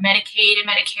 Medicaid and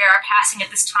Medicare are passing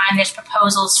at this time. There's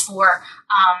proposals for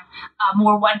a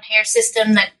more one-payer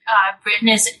system that Britain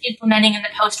is implementing in the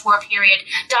post-war period.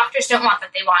 Doctors don't want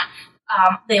that.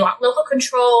 They want local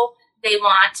control. They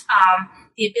want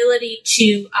the ability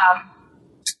to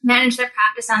manage their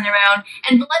practice on their own.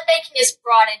 And blood banking is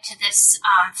brought into this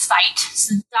fight.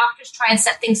 So doctors try and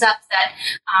set things up that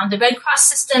the Red Cross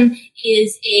system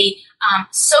is a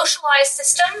socialized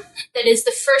system that is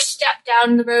the first step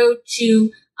down the road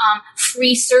to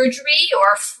free surgery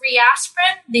or free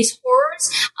aspirin, these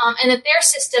horrors, and that their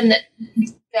system that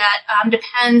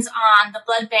depends on the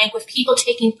blood bank with people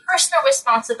taking personal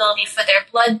responsibility for their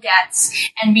blood debts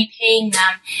and repaying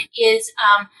them is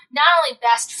not only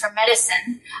best for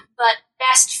medicine, but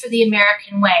best for the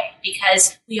American way,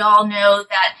 because we all know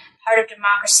that part of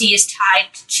democracy is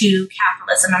tied to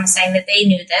capitalism. I'm saying that they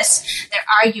knew this. They're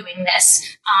arguing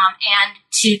this. And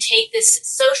to take this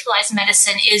socialized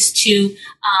medicine is to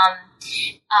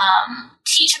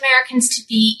teach Americans to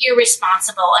be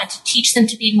irresponsible and to teach them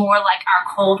to be more like our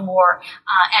Cold War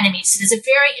enemies. So there's a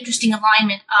very interesting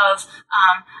alignment of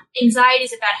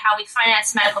anxieties about how we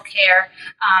finance medical care,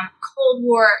 Cold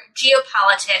War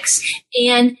geopolitics,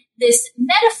 and this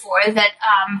metaphor that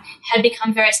had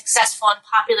become very successful and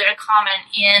popular and common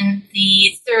in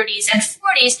the 30s and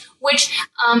 40s, which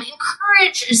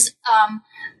encourages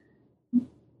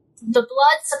the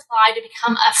blood supply to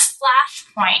become a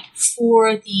flashpoint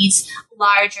for these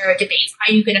larger debates.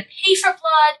 Are you going to pay for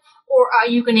blood, or are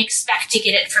you going to expect to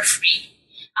get it for free?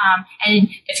 And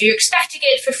if you expect to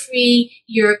get it for free,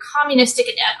 you're communistic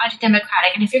and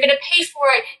anti-democratic. And if you're going to pay for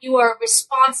it, you are a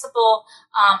responsible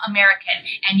American.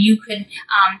 And you can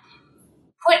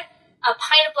put a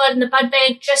pint of blood in the blood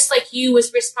bank just like you,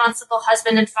 as responsible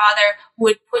husband and father,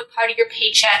 would put part of your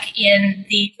paycheck in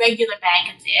the regular bank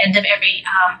at the end of every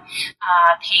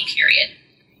pay period.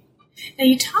 Now,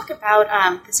 you talk about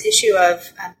this issue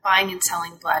of buying and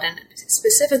selling blood, and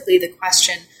specifically the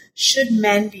question, should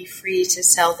men be free to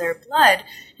sell their blood,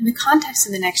 in the context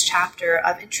in the next chapter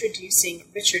of introducing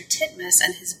Richard Titmuss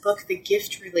and his book, The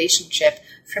Gift Relationship,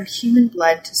 From Human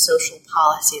Blood to Social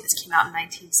Policy. This came out in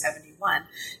 1971.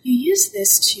 You use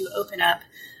this to open up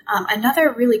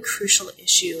another really crucial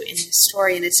issue in this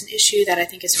story, and it's an issue that I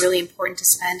think is really important to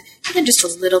spend even just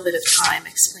a little bit of time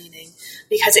explaining,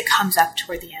 because it comes up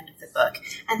toward the end of the book.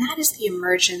 And that is the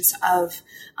emergence of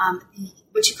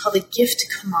what you call the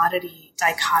gift-commodity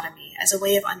dichotomy as a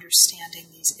way of understanding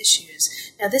these issues.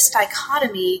 Now, this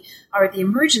dichotomy, or the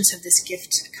emergence of this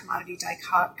gift-commodity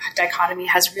dichotomy,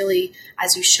 has really,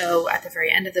 as you show at the very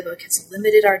end of the book, has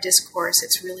limited our discourse.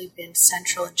 It's really been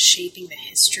central in shaping the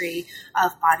history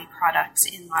of body products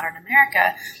in modern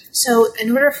America. So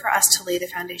in order for us to lay the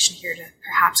foundation here to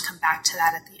perhaps come back to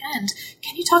that at the end,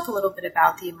 can you talk a little bit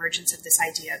about the emergence of this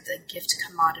idea of the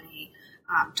gift-commodity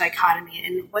dichotomy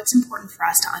and what's important for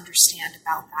us to understand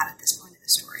about that at this point in the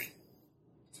story?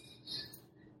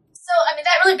 So,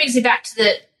 that really brings me back to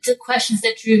the questions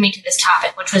that drew me to this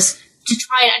topic, which was to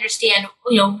try and understand,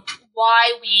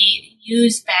 why we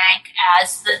use bank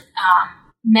as the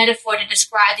metaphor to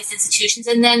describe these institutions.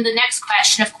 And then the next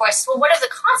question, of course, well, what have the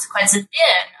consequences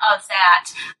been of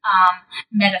that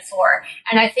metaphor?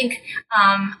 And I think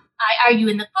I argue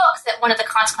in the book that one of the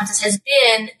consequences has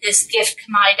been this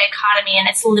gift-commodity dichotomy and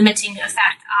its limiting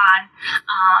effect on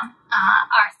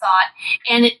our thought.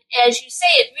 And as you say,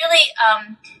 it really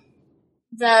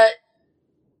the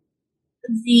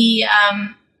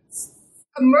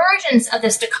emergence of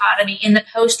this dichotomy in the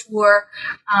post-war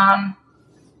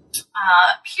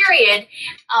period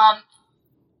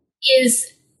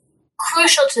is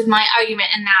crucial to my argument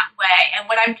in that way. And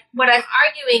what I'm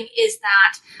arguing is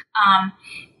that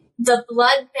the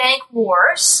blood bank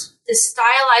wars, this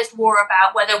stylized war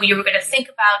about whether we were going to think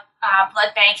about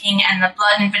blood banking and the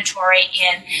blood inventory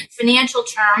in financial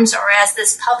terms or as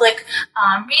this public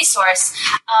resource,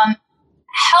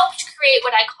 helped create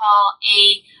what I call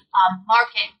a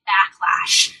market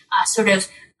backlash, sort of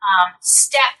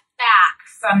step back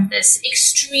from this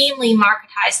extremely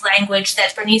marketized language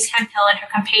that Bernice Hemphill and her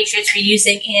compatriots were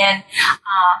using in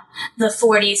the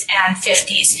 40s and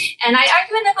 50s. And I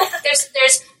argue in the book that there's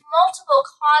multiple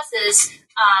causes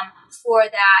for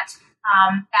that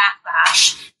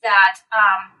backlash. That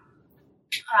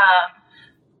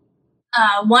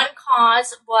one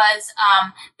cause was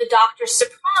the doctor's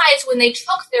surprise when they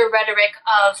took their rhetoric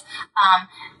of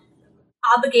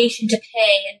obligation to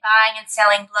pay and buying and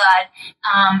selling blood,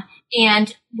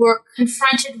 and were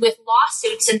confronted with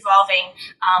lawsuits involving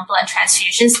blood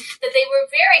transfusions, that they were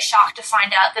very shocked to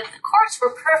find out that the courts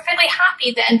were perfectly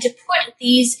happy then to put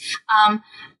these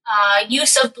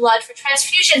use of blood for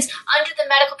transfusions under the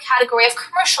medical category of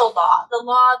commercial law, the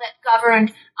law that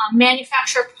governed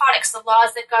manufactured products, the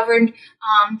laws that governed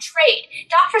trade.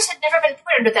 Doctors had never been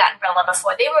put under that umbrella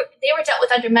before. They were dealt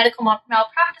with under medical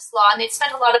malpractice law, and they'd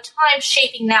spent a lot of time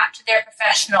shaping that to their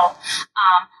professional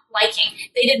liking.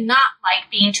 They did not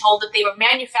like being told that they were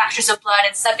manufacturers of blood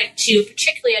and subject to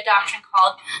particularly a doctrine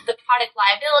called the product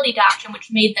liability doctrine,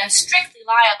 which made them strictly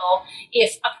liable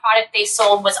if a product they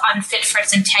sold was unfit for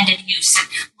its intended use. And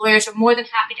lawyers were more than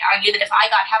happy to argue that if I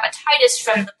got hepatitis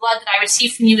from the blood that I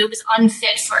received from you, it was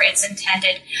unfit for its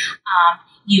intended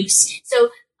use.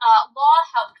 So law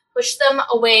helped push them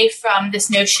away from this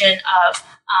notion of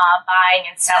buying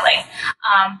and selling.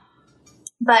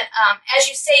 But as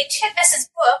you say, Titmus's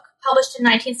book, published in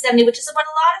 1970, which is what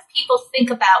a lot of people think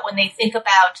about when they think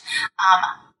about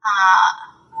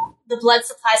the blood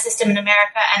supply system in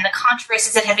America and the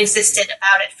controversies that have existed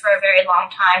about it for a very long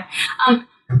time,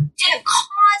 didn't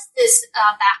cause this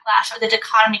backlash or the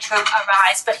dichotomy to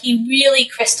arise, but he really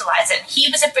crystallized it. He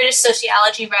was a British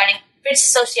sociologist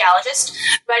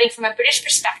writing from a British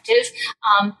perspective,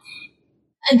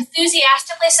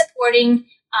 enthusiastically supporting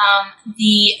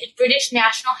the British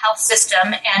national health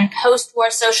system and post-war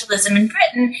socialism in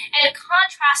Britain, and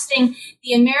contrasting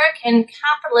the American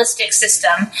capitalistic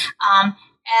system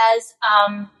as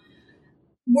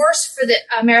worse for the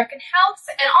American health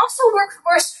and also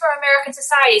worse for American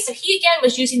society. So he, again,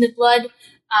 was using the blood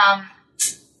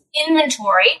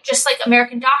inventory, just like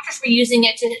American doctors were using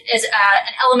it as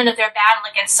an element of their battle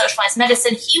against socialized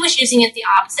medicine. He was using it the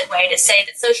opposite way, to say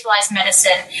that socialized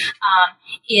medicine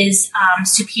is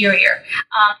superior.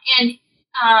 And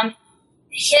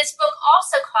his book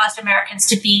also caused Americans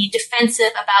to be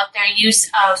defensive about their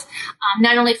use of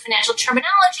not only financial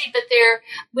terminology, but their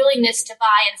willingness to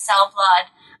buy and sell blood,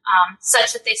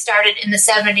 such that they started in the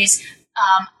 70s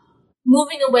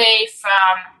moving away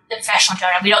from the professional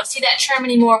donor. We don't see that term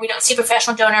anymore. We don't see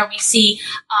professional donor. We see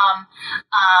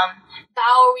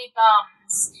Bowery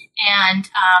bums and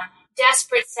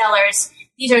desperate sellers.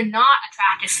 These are not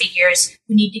attractive figures.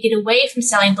 We need to get away from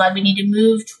selling blood. We need to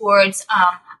move towards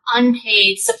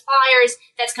unpaid suppliers.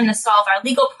 That's going to solve our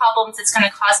legal problems. It's going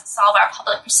to solve our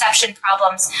public perception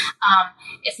problems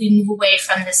if we move away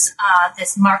from this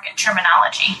market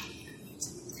terminology.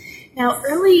 Now,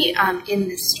 early in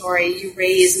this story, you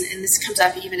raise, and this comes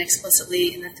up even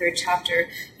explicitly in the third chapter,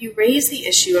 you raise the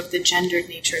issue of the gendered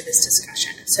nature of this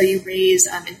discussion. So you raise,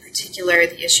 in particular,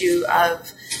 the issue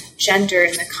of gender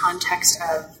in the context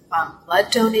of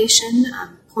blood donation,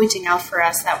 pointing out for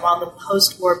us that while the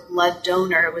post-war blood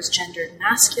donor was gendered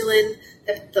masculine,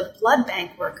 the blood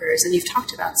bank workers, and you've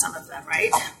talked about some of them,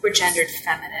 right, were gendered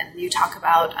feminine. You talk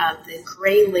about the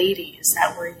gray ladies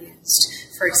that were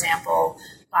used, for example,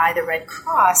 by the Red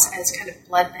Cross as kind of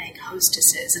blood bank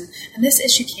hostesses. And this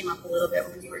issue came up a little bit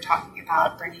when you were talking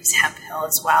about Bernice Hemphill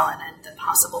as well, and the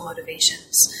possible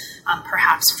motivations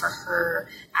perhaps for her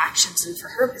actions and for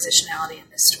her positionality in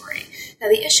this story. Now,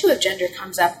 the issue of gender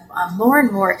comes up more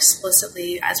and more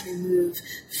explicitly as we move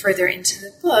further into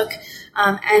the book,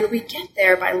 and we get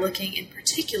there by looking in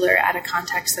particular at a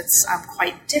context that's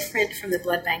quite different from the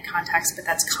blood bank context, but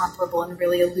that's comparable and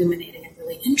really illuminating in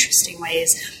really interesting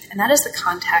ways, and that is the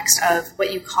context of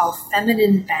what you call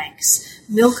feminine banks,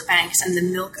 milk banks, and the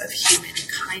milk of human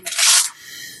kindness.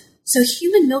 So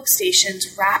human milk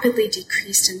stations rapidly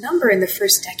decreased in number in the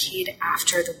first decade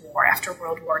after the war, after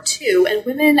World War II, and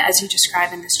women, as you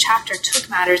describe in this chapter, took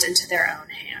matters into their own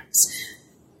hands.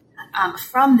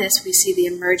 From this, we see the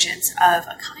emergence of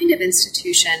a kind of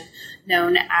institution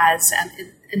known as,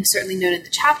 and certainly known in the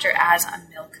chapter as, a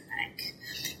milk bank.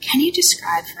 Can you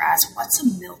describe for us what's a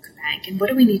milk bank, and what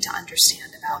do we need to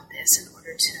understand about this in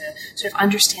order to sort of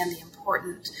understand the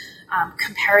important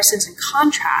comparisons and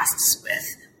contrasts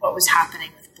with what was happening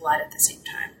with blood at the same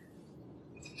time?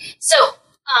 So,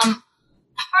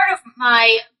 part of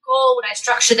my goal when I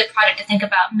structured the project to think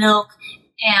about milk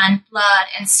and blood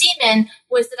and semen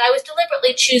was that I was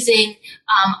deliberately choosing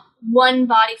one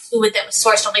body fluid that was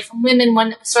sourced only from women, one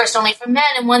that was sourced only from men,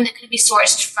 and one that could be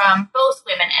sourced from both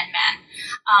women and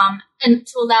men, and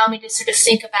to allow me to sort of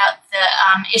think about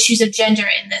the issues of gender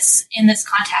in this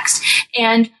context.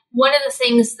 And one of the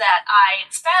things that I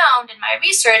found in my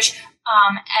research,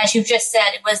 as you've just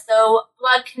said, it was though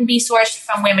blood can be sourced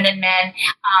from women and men,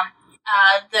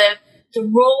 the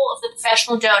role of the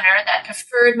professional donor, that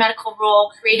preferred medical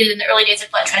role created in the early days of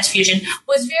blood transfusion,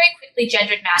 was very quickly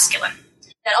gendered masculine.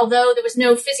 That although there was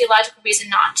no physiological reason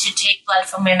not to take blood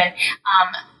from women,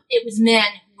 it was men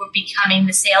who were becoming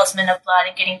the salesmen of blood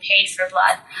and getting paid for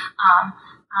blood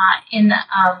in the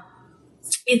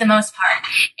in the most part.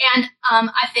 And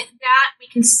I think that we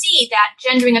can see that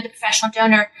gendering of the professional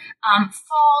donor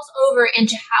falls over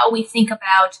into how we think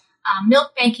about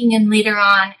milk banking and later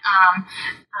on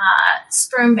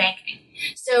sperm banking.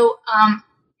 So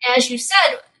as you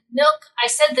said, I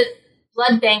said that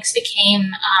blood banks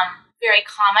became very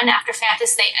common after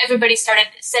Fantas. Everybody started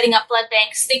setting up blood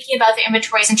banks, thinking about their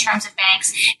inventories in terms of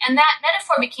banks. And that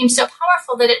metaphor became so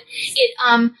powerful that it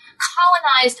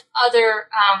colonized other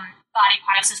body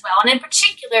products as well, and in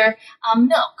particular,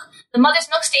 milk. The Mother's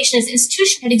Milk Station as an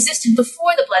institution had existed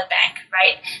before the blood bank,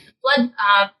 right?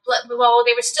 While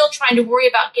they were still trying to worry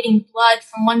about getting blood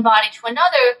from one body to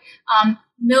another,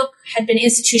 milk had been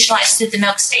institutionalized through the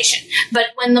milk station. But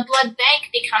when the blood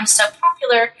bank becomes so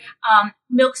popular,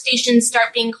 milk stations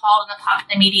start being called in the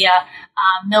popular media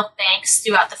milk banks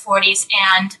throughout the 40s,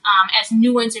 and as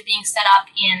new ones are being set up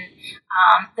in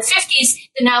the 50s,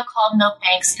 they're now called milk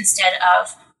banks instead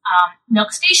of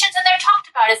milk stations, and they're talked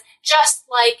about as just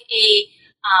like a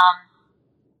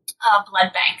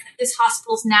blood bank. This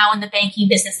hospital's now in the banking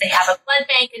business. They have a blood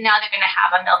bank, and now they're going to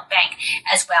have a milk bank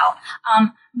as well.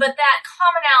 But that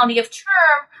commonality of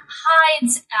term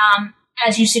hides,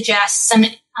 as you suggest, some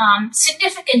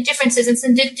significant differences and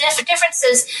some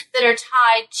differences that are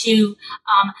tied to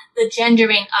the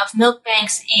gendering of milk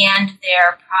banks and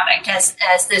their product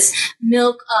as this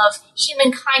milk of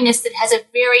human kindness that has a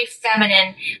very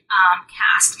feminine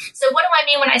cast. So what do I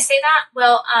mean when I say that?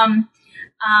 Well,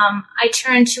 I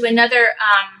turn to another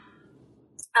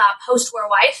post-war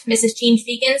wife, Mrs. Jean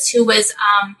Fegans, who was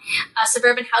a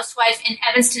suburban housewife in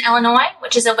Evanston, Illinois,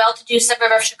 which is a well-to-do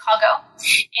suburb of Chicago.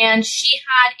 And she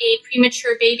had a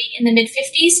premature baby in the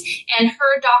mid-50s, and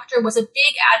her doctor was a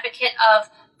big advocate of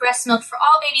breast milk for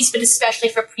all babies, but especially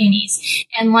for preemies.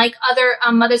 And like other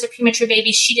mothers of premature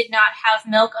babies, she did not have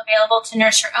milk available to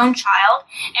nurse her own child.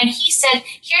 And he said,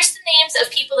 here's the names of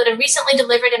people that have recently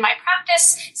delivered in my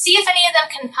practice. See if any of them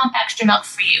can pump extra milk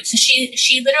for you. So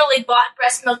she literally bought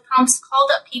breast milk pumps,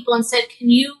 called up people and said, can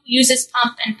you use this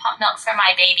pump and pump milk for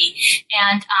my baby?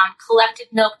 And collected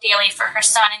milk daily for her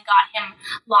son and got him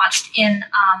launched in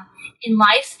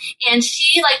life. And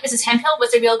she, like Mrs. Hemphill,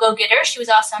 was a real go-getter. She was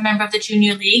also a member of the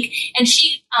Junior League. And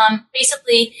she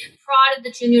basically prodded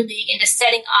the Junior League into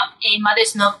setting up a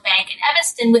mother's milk bank in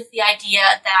Evanston with the idea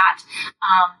that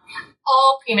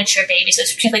all premature babies, so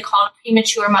it's particularly called a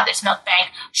premature mother's milk bank,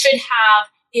 should have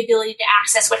the ability to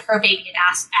access what her baby had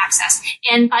accessed.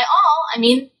 And by all, I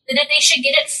mean that they should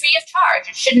get it free of charge.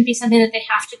 It shouldn't be something that they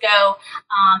have to go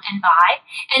and buy.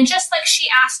 And just like she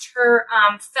asked her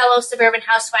fellow suburban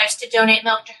housewives to donate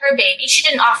milk to her baby, she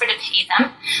didn't offer to pay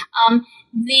them.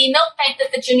 The milk bank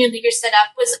that the Junior Leaguers set up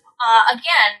was,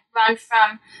 again, run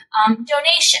from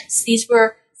donations. These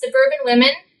were suburban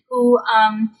women who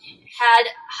had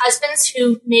husbands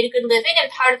who made a good living,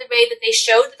 and part of the way that they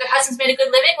showed that their husbands made a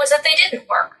good living was that they didn't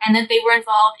work and that they were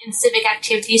involved in civic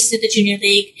activities through the Junior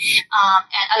League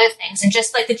and other things. And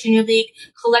just like the Junior League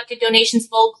collected donations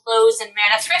of old clothes and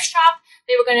ran a thrift shop,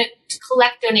 they were going to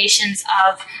collect donations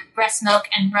of breast milk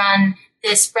and run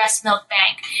this breast milk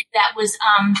bank that was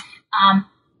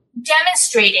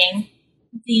demonstrating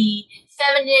the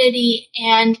femininity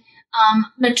and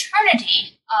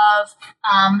maternity of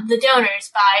the donors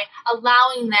by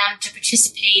allowing them to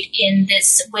participate in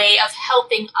this way of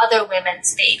helping other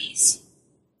women's babies.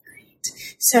 Great.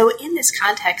 So in this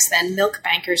context, then, milk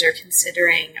bankers are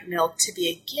considering milk to be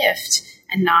a gift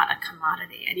and not a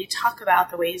commodity. And you talk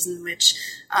about the ways in which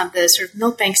the sort of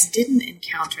milk banks didn't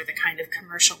encounter the kind of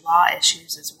commercial law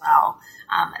issues as well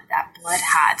that blood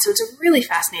had. So it's a really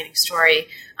fascinating story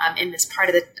in this part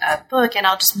of the book. And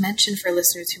I'll just mention for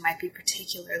listeners who might be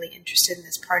particularly interested in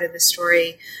this part of the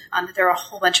story that there are a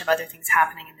whole bunch of other things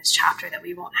happening in this chapter that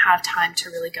we won't have time to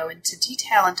really go into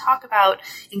detail and talk about,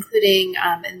 including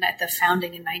the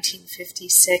founding in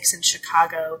 1956 in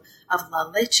Chicago of La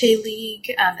Leche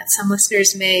League that some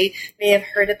listeners may have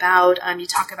heard about. You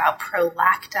talk about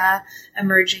Prolacta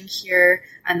emerging here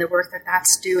and the work that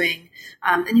that's doing.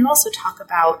 And you also talk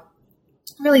about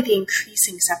really the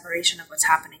increasing separation of what's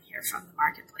happening here from the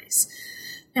marketplace.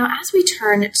 Now, as we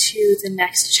turn to the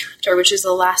next chapter, which is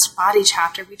the last body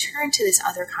chapter, we turn to this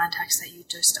other context that you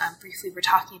just briefly were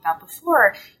talking about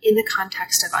before, in the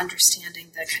context of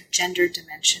understanding the gender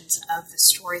dimensions of the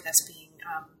story that's being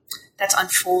that's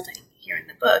unfolding here in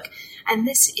the book. And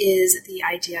this is the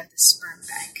idea of the sperm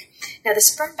bank. Now, the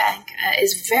sperm bank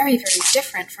is very, very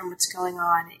different from what's going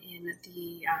on in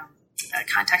the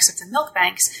context of the milk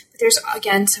banks, but there's,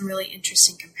 again, some really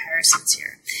interesting comparisons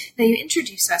here. Now, you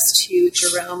introduce us to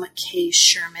Jerome K.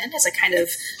 Sherman as a kind of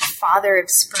father of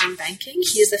sperm banking.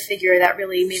 He is the figure that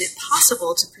really made it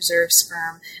possible to preserve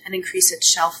sperm and increase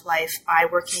its shelf life by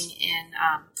working in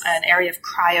an area of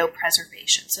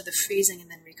cryopreservation, so the freezing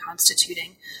and then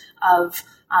reconstituting of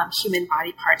human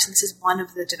body parts. And this is one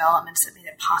of the developments that made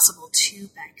it possible to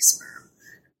bank sperm.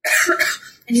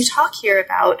 And you talk here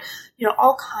about,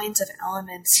 all kinds of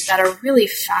elements that are really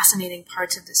fascinating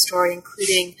parts of the story,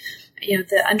 including,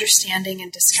 the understanding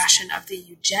and discussion of the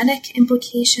eugenic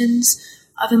implications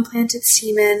of implanted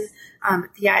semen,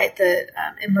 the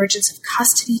emergence of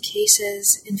custody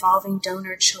cases involving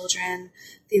donor children,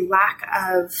 the lack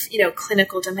of,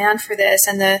 clinical demand for this,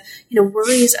 and the,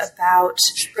 worries about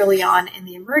early on in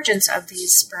the emergence of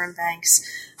these sperm banks,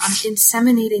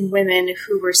 inseminating women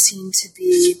who were seen to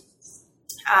be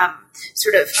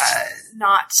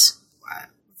not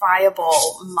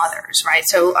viable mothers, right?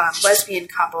 So lesbian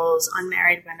couples,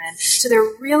 unmarried women. So there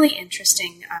are really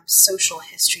interesting social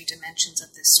history dimensions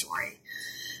of this story.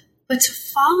 But to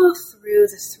follow through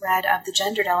the thread of the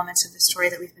gendered elements of the story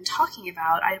that we've been talking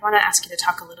about, I want to ask you to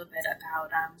talk a little bit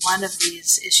about one of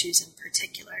these issues in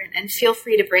particular, and feel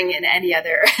free to bring in any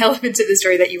other elements of the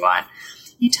story that you want.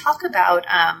 You talk about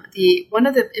one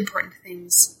of the important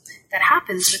things that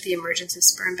happens with the emergence of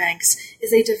sperm banks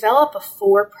is they develop a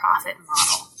for-profit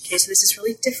model. Okay, so this is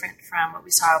really different from what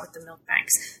we saw with the milk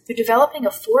banks. They're developing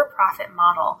a for-profit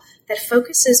model that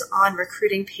focuses on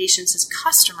recruiting patients as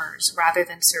customers rather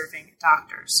than serving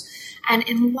doctors. And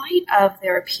in light of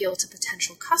their appeal to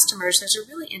potential customers, there's a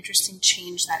really interesting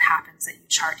change that happens that you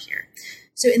chart here.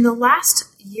 So in the last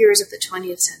years of the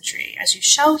 20th century, as you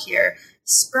show here,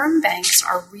 sperm banks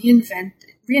are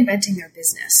reinventing their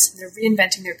business. They're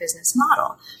reinventing their business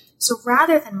model. So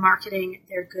rather than marketing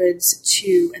their goods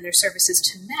to and their services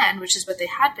to men, which is what they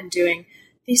had been doing,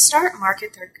 they start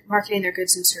marketing their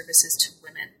goods and services to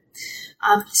women.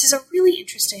 This is a really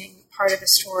interesting part of the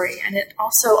story, and it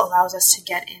also allows us to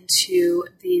get into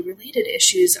the related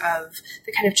issues of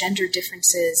the kind of gender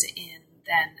differences in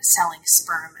then selling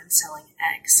sperm and selling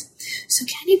eggs. So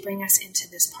can you bring us into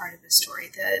this part of the story,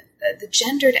 the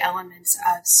gendered elements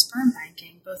of sperm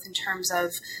banking, both in terms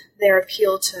of their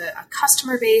appeal to a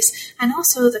customer base and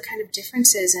also the kind of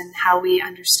differences in how we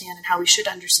understand and how we should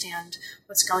understand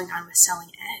what's going on with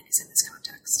selling eggs in this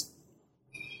context?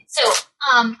 So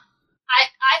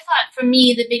I thought for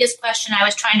me the biggest question I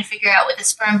was trying to figure out with the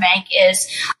sperm bank is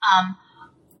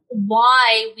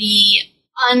why we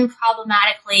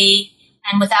unproblematically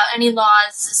and without any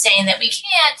laws saying that we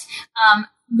can't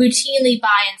routinely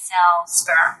buy and sell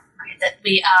sperm. Right?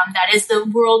 That is the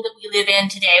world that we live in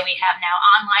today. We have now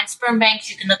online sperm banks.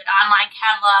 You can look at online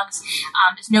catalogs.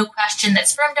 There's no question that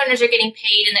sperm donors are getting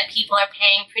paid and that people are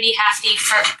paying pretty hefty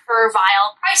per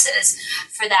vial prices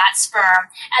for that sperm.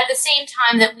 At the same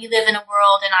time that we live in a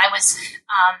world, and I was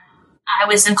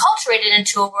enculturated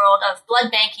into a world of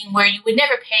blood banking where you would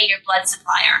never pay your blood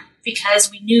supplier because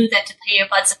we knew that to pay your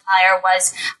blood supplier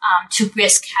was to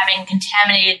risk having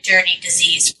contaminated, dirty,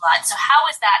 diseased blood. So how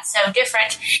is that so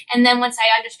different? And then once I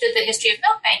understood the history of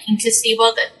milk banking to see,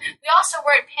 well, that we also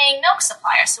weren't paying milk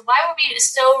suppliers. So why were we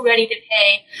so ready to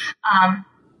pay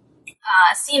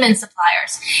semen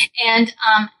suppliers? And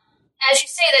as you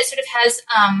say, that sort of has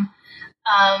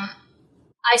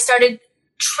I started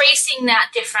tracing that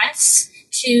difference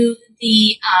to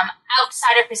the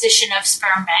outsider position of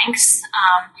sperm banks.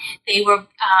 They were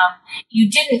you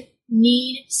didn't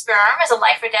need sperm as a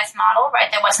life or death model,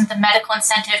 right? There wasn't the medical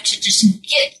incentive to just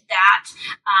get that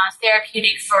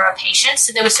therapeutic for a patient.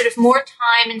 So there was sort of more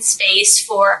time and space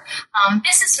for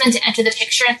businessmen to enter the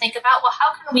picture and think about, well,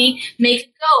 how can we make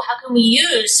it go? How can we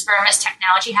use sperm as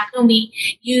technology? How can we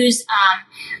use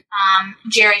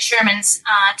Jerry Sherman's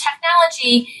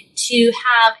technology to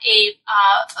have a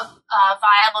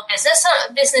viable business,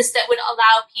 a business that would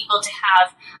allow people to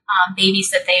have babies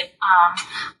that they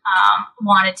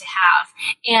wanted to have.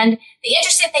 And the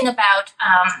interesting thing about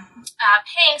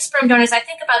paying sperm donors, I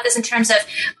think about this in terms of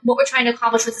what we're trying to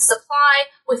accomplish with the supply,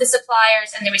 with the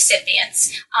suppliers, and the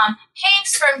recipients. Paying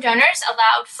sperm donors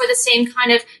allowed for the same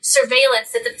kind of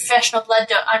surveillance that the professional blood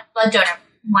donor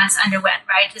once underwent,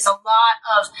 right? There's a lot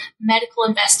of medical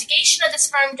investigation of the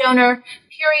sperm donor,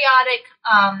 periodic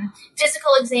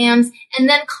physical exams, and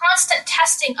then constant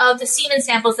testing of the semen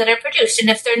samples that are produced. And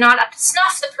if they're not up to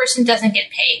snuff, the person doesn't get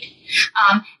paid.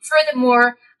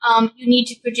 Furthermore, you need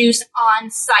to produce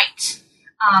on-site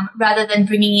rather than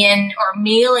bringing in or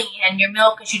mailing in your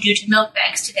milk as you do to milk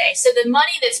banks today. So the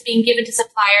money that's being given to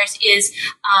suppliers is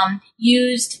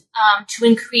used to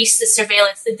increase the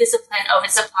surveillance, the discipline over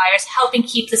suppliers, helping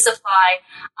keep the supply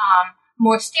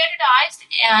more standardized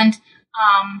and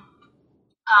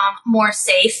more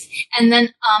safe, and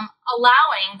then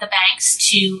allowing the banks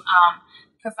to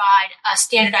provide a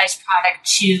standardized product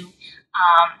to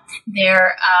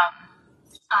their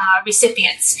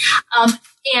recipients.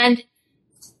 And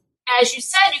as you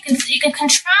said, you can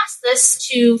contrast this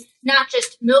to not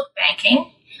just milk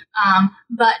banking,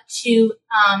 but to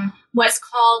what's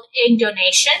called egg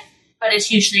donation, but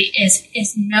is usually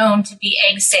is known to be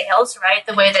egg sales, right?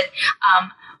 The way that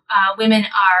women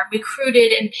are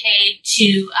recruited and paid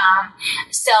to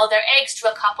sell their eggs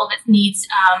to a couple that needs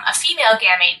a female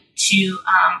gamete to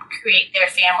create their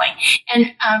family.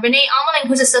 And Renee Almelin,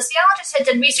 who's a sociologist, had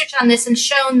done research on this and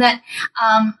shown that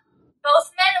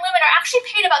both men and women are actually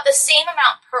paid about the same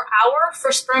amount per hour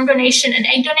for sperm donation and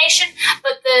egg donation,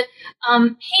 but the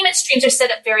payment streams are set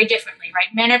up very differently,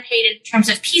 right? Men are paid in terms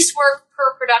of piecework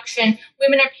per production.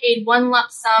 Women are paid one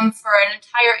lump sum for an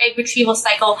entire egg retrieval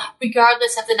cycle,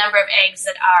 regardless of the number of eggs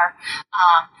that are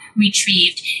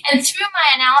retrieved. And through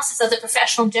my analysis of the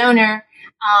professional donor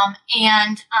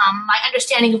and my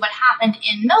understanding of what happened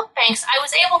in milk banks, I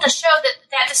was able to show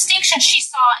that distinction she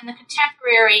saw in the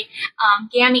contemporary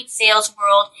gamete sales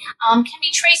world can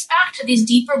be traced back to these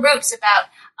deeper roots about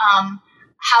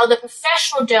how the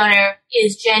professional donor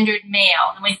is gendered male.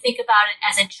 And we think about it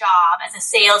as a job, as a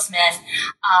salesman,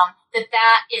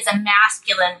 that is a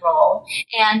masculine role,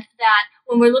 and that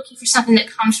when we're looking for something that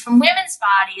comes from women's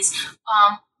bodies,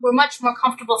 we're much more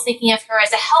comfortable thinking of her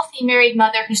as a healthy married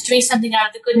mother who's doing something out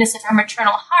of the goodness of her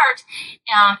maternal heart.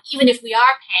 Even if we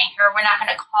are paying her, we're not going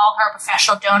to call her a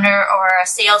professional donor or a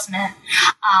salesman.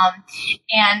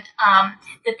 And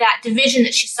that division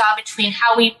that she saw between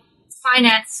how we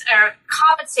finance or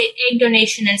compensate egg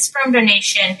donation and sperm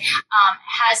donation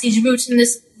has these roots in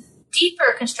this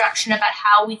deeper construction about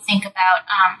how we think about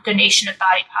donation of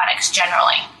body products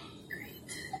generally.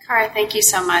 Cara, thank you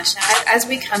so much. Now, as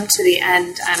we come to the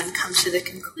end and come to the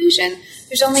conclusion,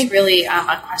 there's only really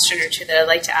a question or two that I'd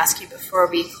like to ask you before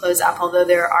we close up, although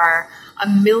there are a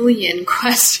million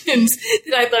questions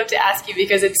that I'd love to ask you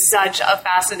because it's such a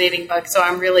fascinating book. So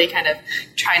I'm really kind of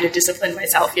trying to discipline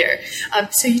myself here.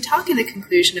 So you talk in the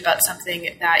conclusion about something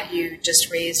that you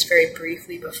just raised very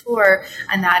briefly before,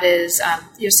 and that is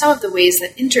some of the ways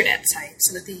that internet sites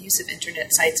and that the use of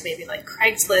internet sites, maybe like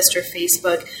Craigslist or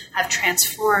Facebook, have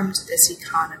transformed this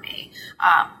economy.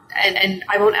 And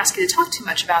I won't ask you to talk too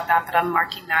much about that, but I'm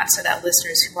marking that so that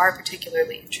listeners who are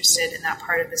particularly interested in that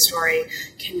part of the story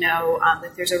can know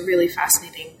that there's a really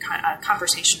fascinating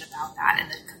conversation about that in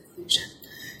the conclusion.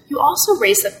 You also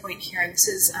raise the point here, and this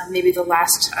is maybe the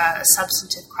last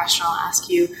substantive question I'll ask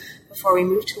you before we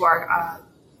move to our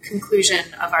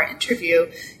conclusion of our interview.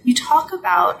 You talk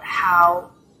about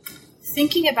how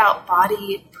thinking about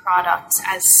body products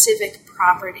as civic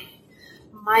property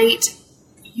might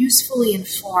usefully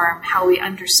inform how we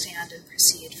understand and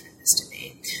proceed from this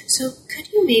debate. So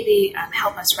could you maybe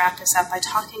help us wrap this up by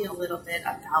talking a little bit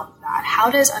about that?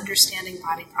 How does understanding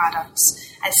body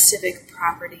products as civic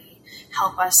property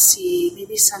help us see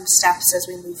maybe some steps as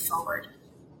we move forward?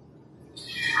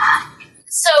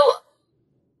 So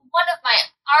one of my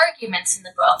arguments in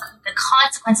the book, the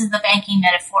consequences of the banking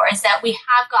metaphor, is that we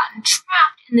have gotten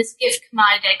trapped in this gift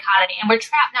commodity dichotomy, and we're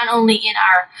trapped not only in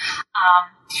our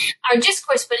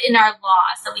discourse, but in our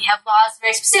laws. So we have laws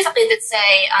very specifically that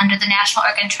say under the National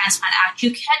Organ Transplant Act,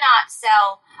 you cannot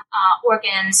sell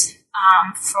organs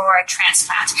for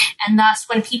transplant. And thus,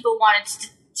 when people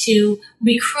wanted to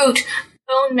recruit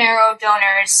bone marrow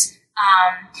donors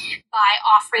by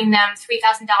offering them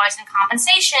 $3,000 in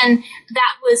compensation,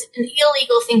 that was an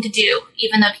illegal thing to do,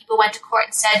 even though people went to court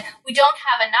and said, we don't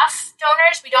have enough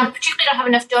donors, we don't have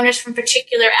enough donors from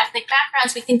particular ethnic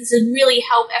backgrounds, we think this would really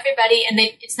help everybody, and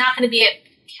it's not going to be a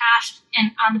cash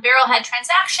and on the barrelhead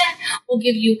transaction, we'll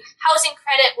give you housing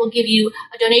credit, we'll give you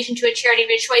a donation to a charity of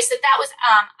your choice, that was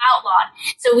outlawed.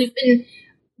 So we've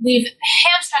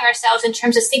hamstrung ourselves in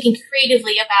terms of thinking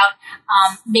creatively about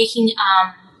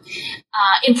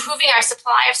improving our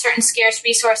supply of certain scarce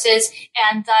resources,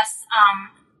 and thus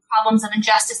problems of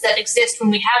injustice that exist when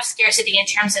we have scarcity in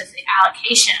terms of the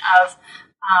allocation of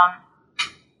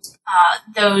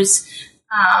those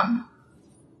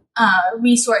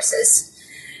resources.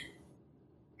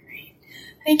 Great.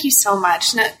 Thank you so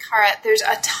much. Now, Cara, there's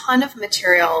a ton of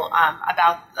material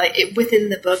within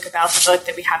the book about the book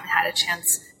that we haven't had a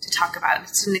chance to talk about.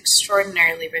 It's an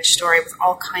extraordinarily rich story with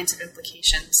all kinds of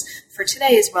implications for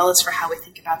today as well as for how we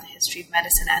think about the history of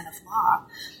medicine and of law.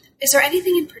 Is there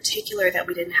anything in particular that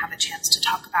we didn't have a chance to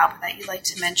talk about that you'd like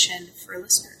to mention for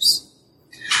listeners?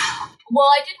 Well,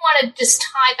 I did want to just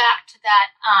tie back to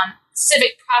that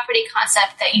civic property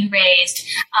concept that you raised,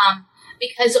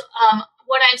 because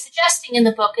what I'm suggesting in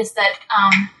the book is that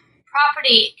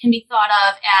property can be thought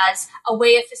of as a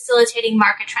way of facilitating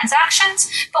market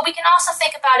transactions, but we can also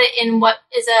think about it in what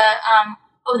is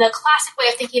the classic way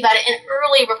of thinking about it in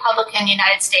early Republican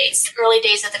United States, early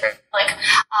days of the Republic,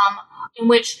 in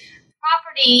which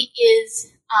property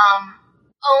is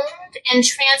owned and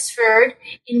transferred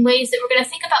in ways that we're going to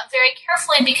think about very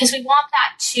carefully, because we want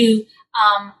that to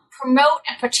promote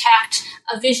and protect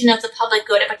a vision of the public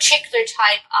good, a particular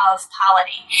type of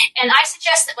polity. And I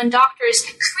suggest that when doctors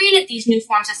created these new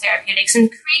forms of therapeutics and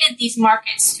created these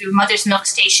markets through mother's milk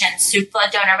stations, through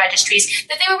blood donor registries,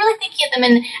 that they were really thinking of them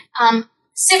in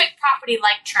civic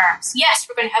property-like terms. Yes,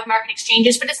 we're going to have market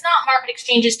exchanges, but it's not market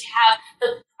exchanges to have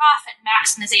the profit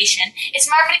maximization. It's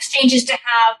market exchanges to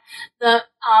have the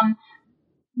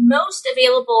most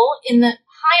available in the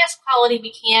highest quality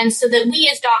we can, so that we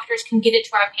as doctors can get it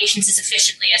to our patients as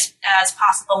efficiently as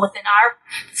possible within our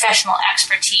professional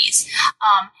expertise.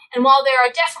 And while there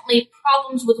are definitely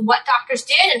problems with what doctors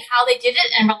did and how they did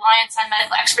it and reliance on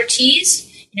medical expertise,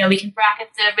 we can bracket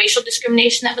the racial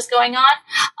discrimination that was going on,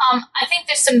 I think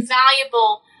there's some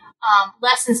valuable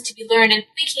lessons to be learned in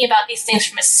thinking about these things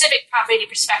from a civic property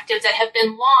perspective that have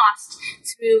been lost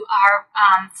through our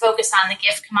focus on the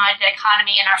gift commodity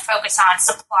dichotomy and our focus on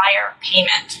supplier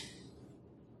payment.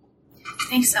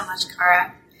 Thanks so much,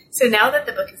 Cara. So now that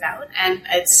the book is out, and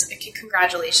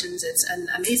congratulations, it's an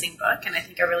amazing book, and I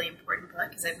think a really important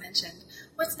book, as I've mentioned.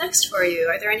 What's next for you?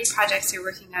 Are there any projects you're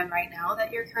working on right now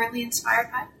that you're currently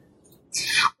inspired by?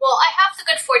 Well, I have the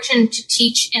good fortune to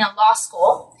teach in a law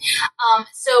school.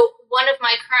 So one of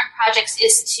my current projects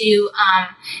is to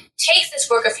take this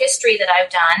work of history that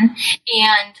I've done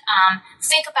and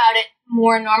think about it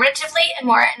more normatively and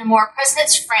more in a more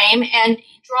precedence frame, and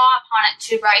draw upon it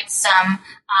to write some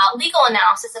legal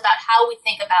analysis about how we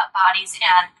think about bodies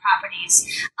and properties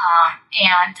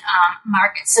and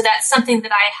markets. So that's something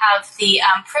that I have the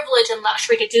privilege and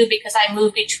luxury to do, because I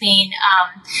move between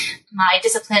my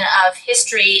discipline of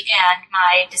history and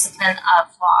my discipline of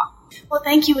law. Well,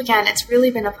 thank you again. It's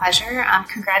really been a pleasure.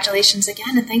 Congratulations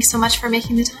again, and thanks so much for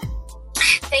making the time.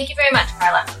 Thank you very much,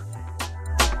 Carla.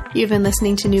 You've been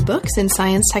listening to New Books in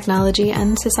Science, Technology,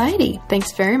 and Society.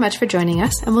 Thanks very much for joining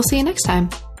us, and we'll see you next time.